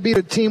somebody. We got to beat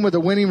a team with a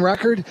winning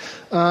record,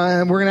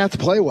 and we're going to have to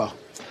play well.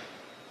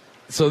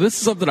 So this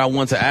is something I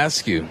want to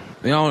ask you.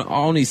 I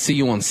only see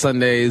you on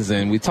Sundays,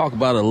 and we talk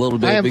about it a little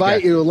bit. I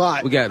invite you a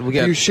lot. We got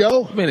your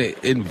show. I mean,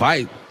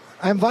 invite.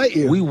 I invite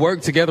you. We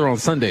work together on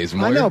Sundays,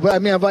 Moyer. I know, but I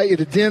invite you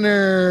to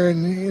dinner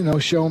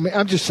and show me.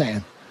 I'm just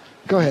saying.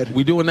 Go ahead.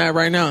 We doing that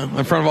right now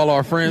in front of all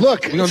our friends?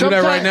 Look, we're going to do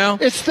that right now?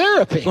 It's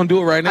therapy. We're going to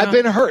do it right now? I've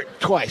been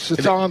hurt twice.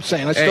 That's all I'm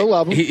saying. I still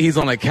love him. He's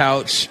on a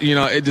couch.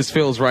 It just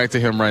feels right to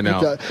him right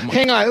now.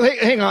 Hang on.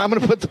 I'm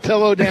going to put the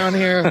pillow down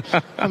here.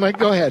 I'm like,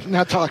 go ahead.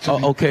 Now talk to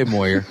me. Okay,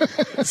 Moyer.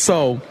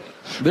 So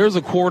there's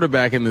a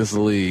quarterback in this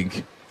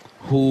league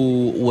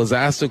who was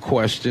asked a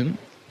question,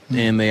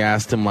 and they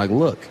asked him,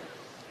 look,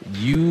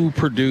 you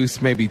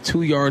produced maybe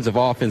 2 yards of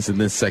offense in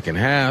this second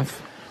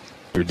half.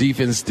 Your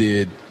defense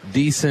did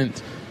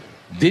decent.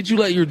 Did you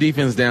let your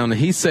defense down? And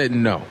he said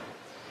no.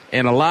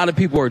 And a lot of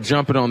people are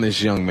jumping on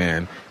this young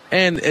man.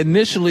 And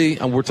initially,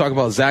 we're talking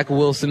about Zach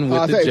Wilson with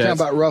the Jets. I thought you were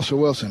talking about Russell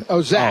Wilson.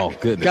 Oh, Zach. Oh,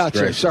 goodness Gotcha.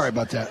 gracious. Sorry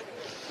about that.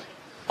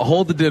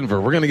 Hold the Denver.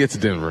 We're going to get to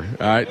Denver.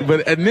 All right.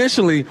 But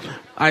initially,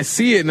 I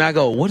see it and I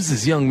go, what is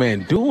this young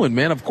man doing,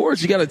 man? Of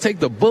course, you got to take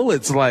the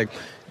bullets.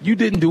 You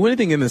didn't do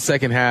anything in the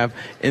second half.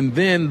 And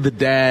then the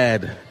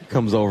dad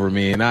comes over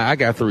me, and I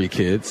got 3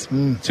 kids,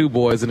 2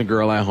 boys and a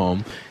girl at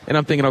home. And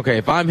I'm thinking, okay,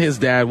 if I'm his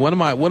dad, what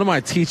am I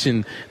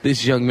teaching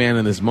this young man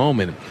in this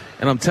moment?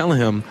 And I'm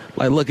telling him,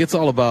 look, it's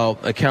all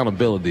about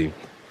accountability.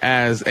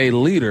 As a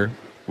leader,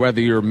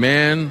 whether you're a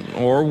man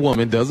or a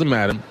woman, doesn't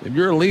matter. If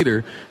you're a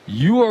leader,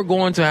 you are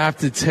going to have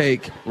to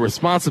take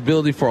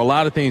responsibility for a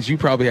lot of things you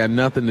probably had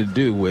nothing to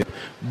do with,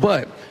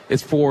 but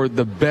it's for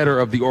the better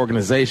of the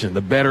organization,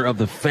 the better of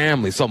the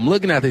family. So I'm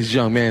looking at this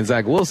young man,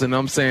 Zach Wilson, and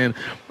I'm saying,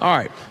 all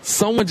right,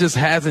 someone just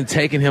hasn't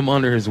taken him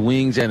under his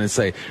wings yet and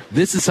say,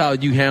 this is how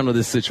you handle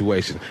this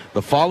situation.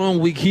 The following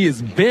week, he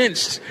is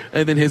benched,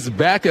 and then his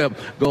backup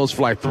goes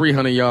for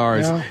 300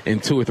 yards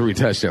and 2 or 3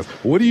 touchdowns.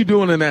 What are you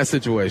doing in that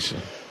situation?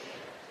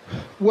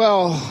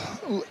 Well,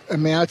 I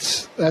mean,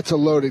 that's a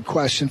loaded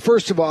question.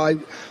 First of all,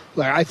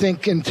 I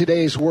think in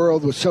today's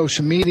world with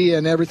social media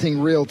and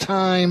everything real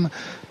time,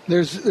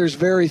 there's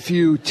very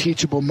few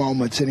teachable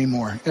moments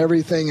anymore.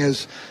 Everything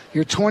is,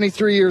 you're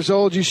 23 years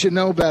old, you should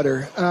know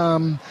better.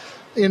 And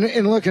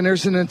look, and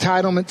there's an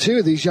entitlement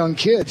too. These young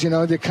kids,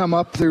 they come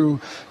up through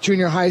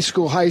junior high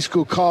school,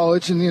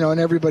 college, and and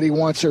everybody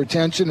wants their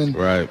attention. And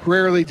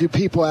rarely do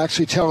people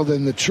actually tell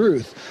them the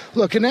truth.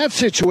 Look, in that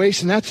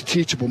situation, that's a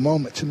teachable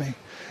moment to me.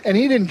 And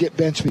he didn't get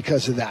benched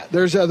because of that.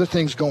 There's other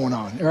things going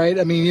on, right?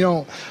 I mean,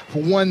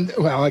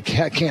 I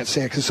can't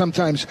say it because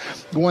sometimes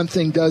one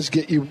thing does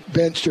get you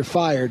benched or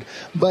fired.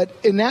 But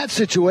in that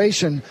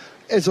situation,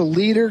 as a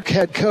leader,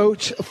 head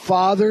coach,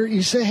 father,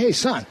 you say, hey,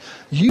 son,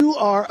 you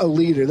are a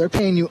leader. They're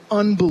paying you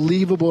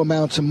unbelievable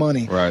amounts of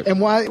money. Right.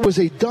 And while it was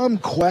a dumb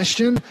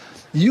question,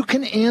 you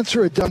can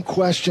answer a dumb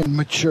question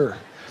mature.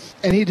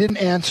 And he didn't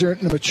answer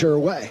it in a mature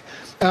way.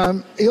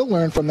 He'll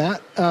learn from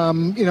that. He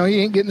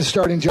ain't getting a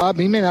starting job.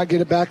 He may not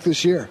get it back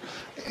this year.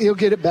 He'll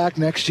get it back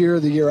next year or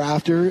the year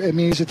after. I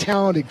mean, he's a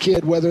talented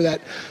kid, whether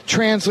that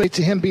translates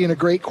to him being a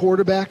great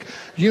quarterback.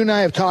 You and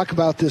I have talked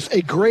about this.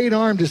 A great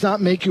arm does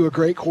not make you a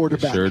great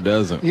quarterback. It sure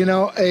doesn't.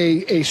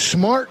 A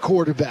smart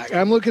quarterback.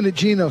 I'm looking at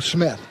Geno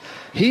Smith.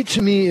 He,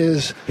 to me,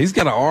 is... He's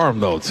got an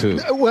arm, though, too.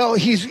 Well,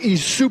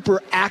 he's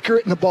super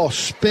accurate, and the ball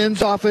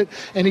spins off it,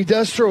 and he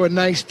does throw a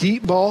nice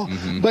deep ball.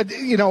 Mm-hmm. But,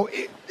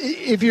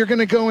 if you're going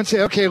to go and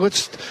say, okay,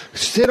 let's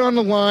sit on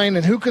the line,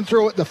 and who can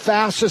throw it the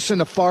fastest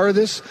and the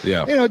farthest,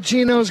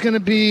 Geno's going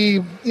to be,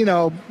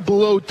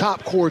 below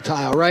top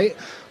quartile, right?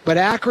 But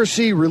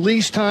accuracy,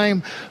 release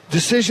time,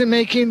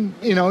 decision-making,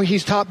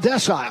 he's top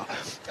decile.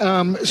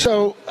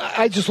 So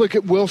I just look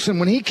at Wilson.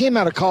 When he came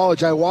out of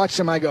college, I watched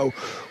him, I go,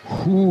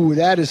 ooh,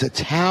 that is a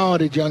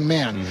talented young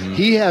man. Mm-hmm.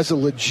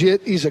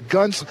 He's a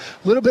guns,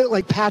 a little bit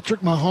like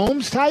Patrick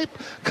Mahomes type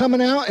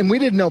coming out. And we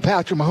didn't know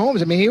Patrick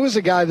Mahomes. I mean, he was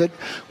a guy that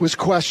was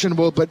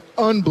questionable, but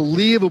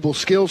unbelievable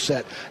skill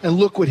set. And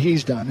look what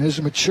he's done,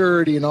 his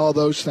maturity and all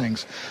those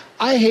things.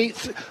 I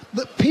hate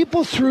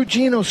people threw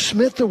Geno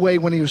Smith away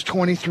when he was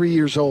 23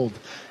 years old.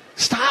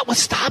 Stop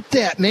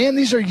that, man.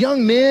 These are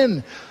young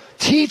men.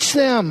 Teach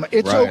them.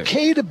 It's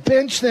okay to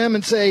bench them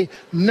and say,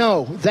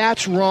 no,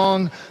 that's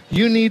wrong.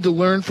 You need to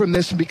learn from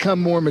this and become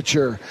more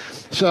mature.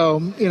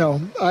 So,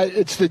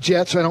 it's the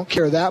Jets. I don't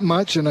care that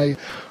much, and I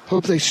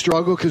hope they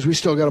struggle because we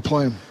still got to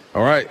play them.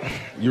 All right.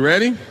 You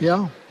ready? Yeah.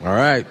 All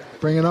right.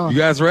 Bring it on. You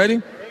guys ready?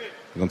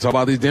 We're going to talk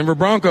about these Denver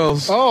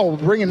Broncos. Oh,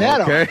 bringing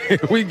that on. Okay, here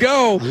we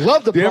go.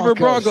 Love the Denver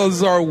Broncos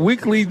is our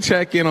weekly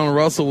check-in on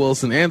Russell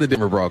Wilson and the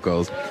Denver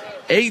Broncos.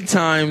 8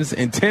 times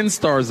in 10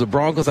 stars, the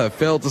Broncos have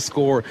failed to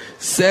score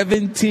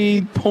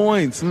 17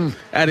 points.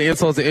 Adding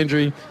insult to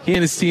injury, he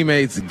and his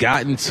teammates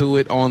got into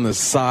it on the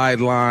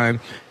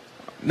sideline.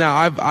 Now,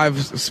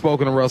 I've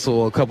spoken to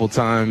Russell a couple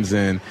times,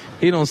 and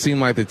he don't seem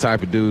like the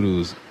type of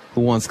dude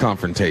who wants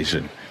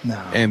confrontation. No.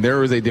 And there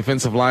was a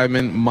defensive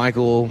lineman,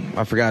 Michael,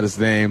 I forgot his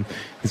name.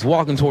 He's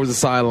walking towards the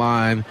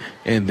sideline,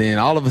 and then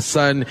all of a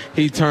sudden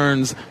he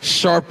turns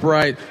sharp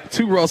right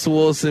to Russell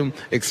Wilson,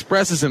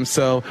 expresses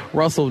himself.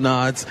 Russell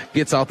nods,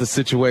 gets out the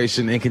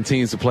situation, and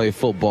continues to play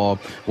football.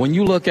 When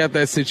you look at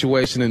that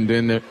situation in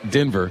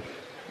Denver,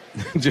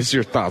 just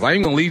your thoughts. I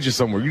ain't going to lead you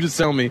somewhere. You just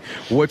tell me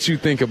what you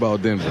think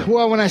about Denver.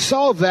 Well, when I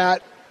saw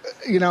that,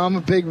 I'm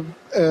a big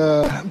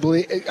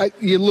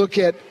you look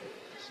at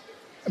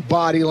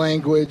body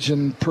language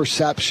and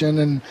perception,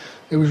 and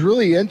it was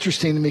really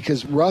interesting to me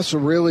because Russell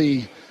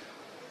really,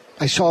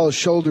 I saw his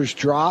shoulders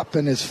drop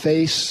and his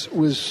face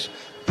was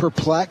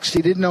perplexed.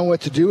 He didn't know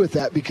what to do with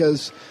that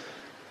because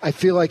I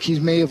feel like he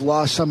may have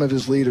lost some of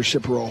his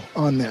leadership role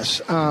on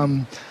this.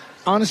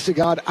 Honest to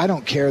God, I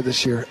don't care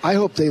this year. I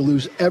hope they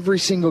lose every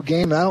single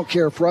game, and I don't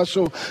care if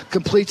Russell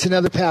completes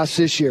another pass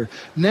this year.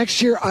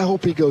 Next year, I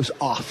hope he goes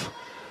off.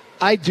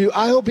 I do.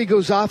 I hope he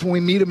goes off and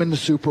we meet him in the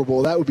Super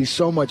Bowl. That would be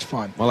so much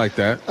fun. I like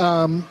that.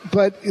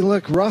 But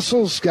look,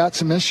 Russell's got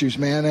some issues,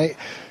 man.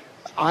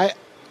 I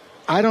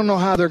don't know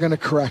how they're going to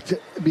correct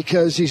it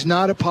because he's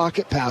not a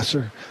pocket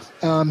passer.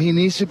 He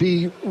needs to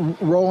be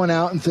rolling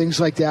out and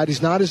things like that.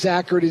 He's not as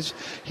accurate as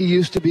he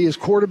used to be. His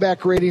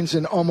quarterback ratings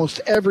in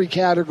almost every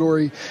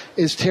category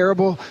is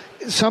terrible.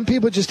 Some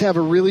people just have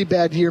a really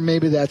bad year.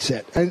 Maybe that's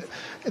it. And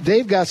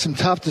they've got some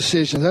tough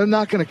decisions. They're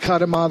not going to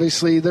cut him,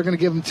 obviously. They're going to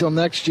give him until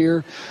next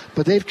year.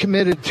 But they've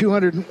committed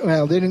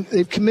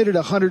they've committed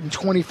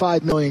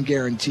 $125 million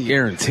guaranteed.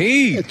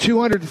 Guaranteed. A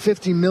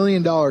 $250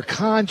 million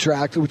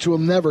contract, which will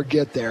never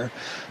get there.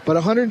 But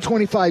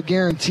 125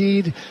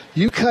 guaranteed.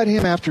 You cut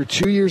him after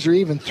 2 years or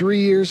even 3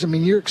 years. I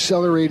mean, you're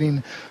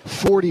accelerating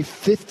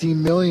 $50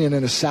 million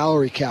in a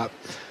salary cap.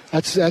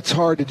 That's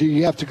hard to do.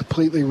 You have to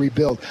completely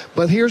rebuild.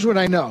 But here's what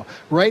I know.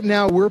 Right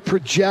now, we're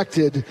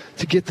projected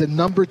to get the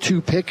number 2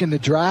 pick in the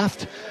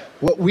draft.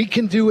 What we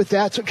can do with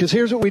that, because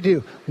here's what we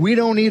do. We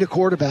don't need a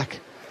quarterback.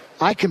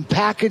 I can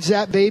package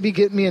that baby,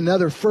 get me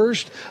another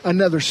first,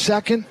 another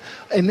second.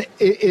 And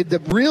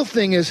the real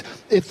thing is,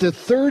 if the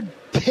third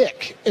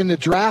pick in the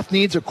draft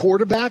needs a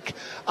quarterback,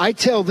 I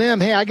tell them,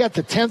 hey, I got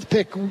the 10th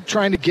pick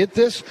trying to get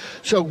this.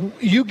 So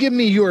you give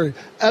me your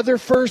other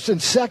first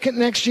and second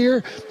next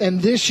year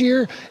and this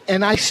year,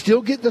 and I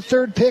still get the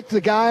third pick,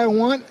 the guy I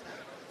want.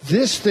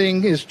 This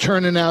thing is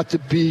turning out to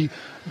be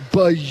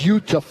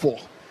beautiful.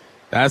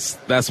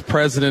 That's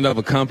president of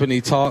a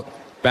company talk.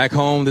 Back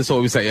home, this is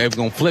what we say. Hey, we're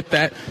going to flip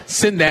that,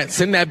 send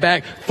that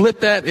back,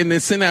 flip that, and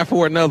then send that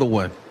for another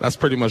one. That's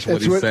pretty much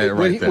what he said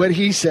right there. What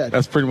he said.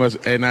 That's pretty much,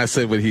 and I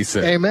said what he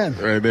said. Amen.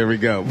 Right, there we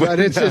go. But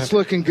it's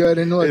looking good.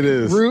 And look, it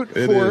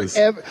is.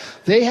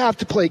 They have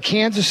to play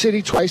Kansas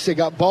City twice. They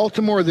got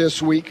Baltimore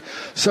this week.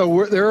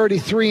 So they're already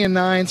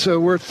 3-9. So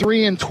we're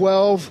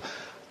 3-12.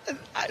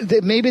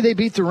 Maybe they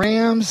beat the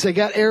Rams. They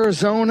got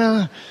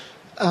Arizona.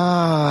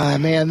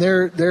 Man,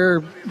 their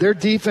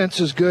defense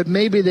is good.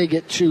 Maybe they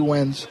get 2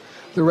 wins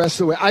the rest of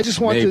the way. I just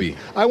want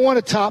I want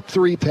a top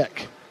 3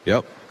 pick.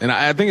 Yep. And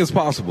I think it's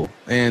possible.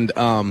 And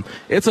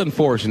it's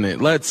unfortunate.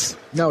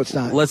 No, it's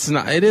not. Let's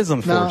not. It is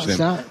unfortunate.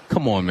 No, it's not.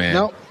 Come on, man.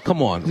 Nope.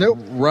 Come on. Nope.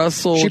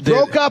 She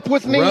broke up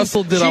with me.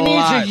 Russell did she a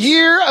lot. She needs a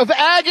year of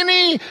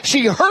agony.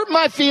 She hurt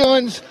my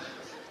feelings.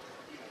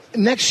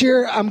 Next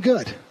year, I'm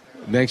good.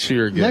 Next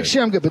year, good. Next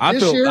year, I'm good. But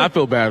this year, I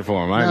feel bad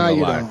for him. I ain't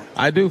gonna lie. Don't.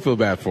 I do feel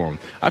bad for him.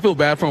 I feel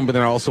bad for him, but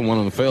then I also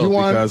want him to fail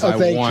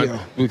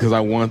because I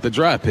want the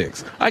draft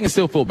picks. I can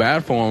still feel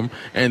bad for him,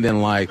 and then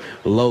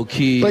low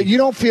key. But you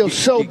don't feel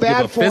so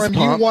bad for him.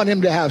 You want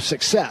him to have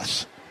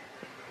success.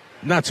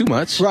 Not too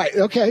much. Right.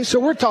 Okay. So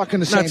we're talking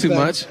the same thing.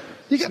 Not too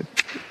much.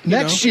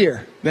 Next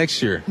year.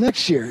 Next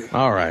year.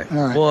 All right.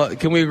 Well,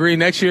 can we agree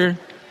next year?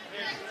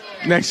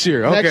 Next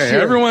year. Okay. Next year.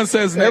 Everyone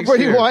says next year.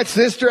 Everybody wants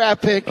this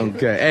draft pick.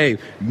 Okay. Hey,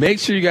 make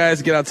sure you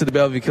guys get out to the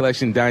Bellevue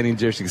Collection Dining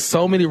District.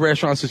 So many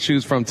restaurants to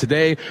choose from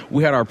today.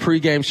 We had our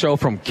pregame show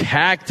from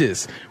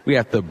Cactus. We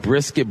had the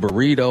brisket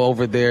burrito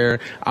over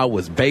there. I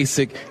was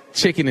basic.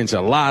 Chicken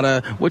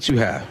enchilada. What you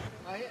have?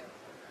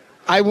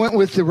 I went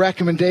with the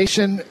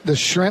recommendation, the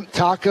shrimp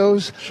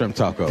tacos. Shrimp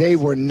tacos. They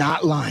were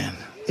not lying.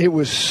 It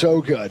was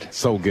so good.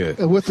 So good.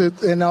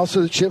 And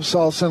also the chip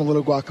salsa and a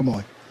little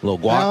guacamole. Little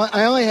guac.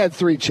 I only had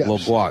 3 chips.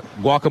 Little guac.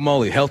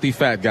 Guacamole. Healthy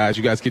fat, guys.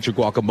 You guys get your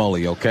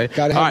guacamole, okay?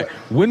 Gotta have it.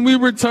 When we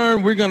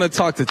return, we're going to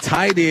talk to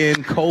tight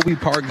end Colby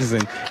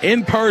Parkinson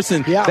in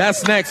person. Yeah.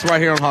 That's next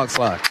right here on Hawks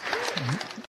Live.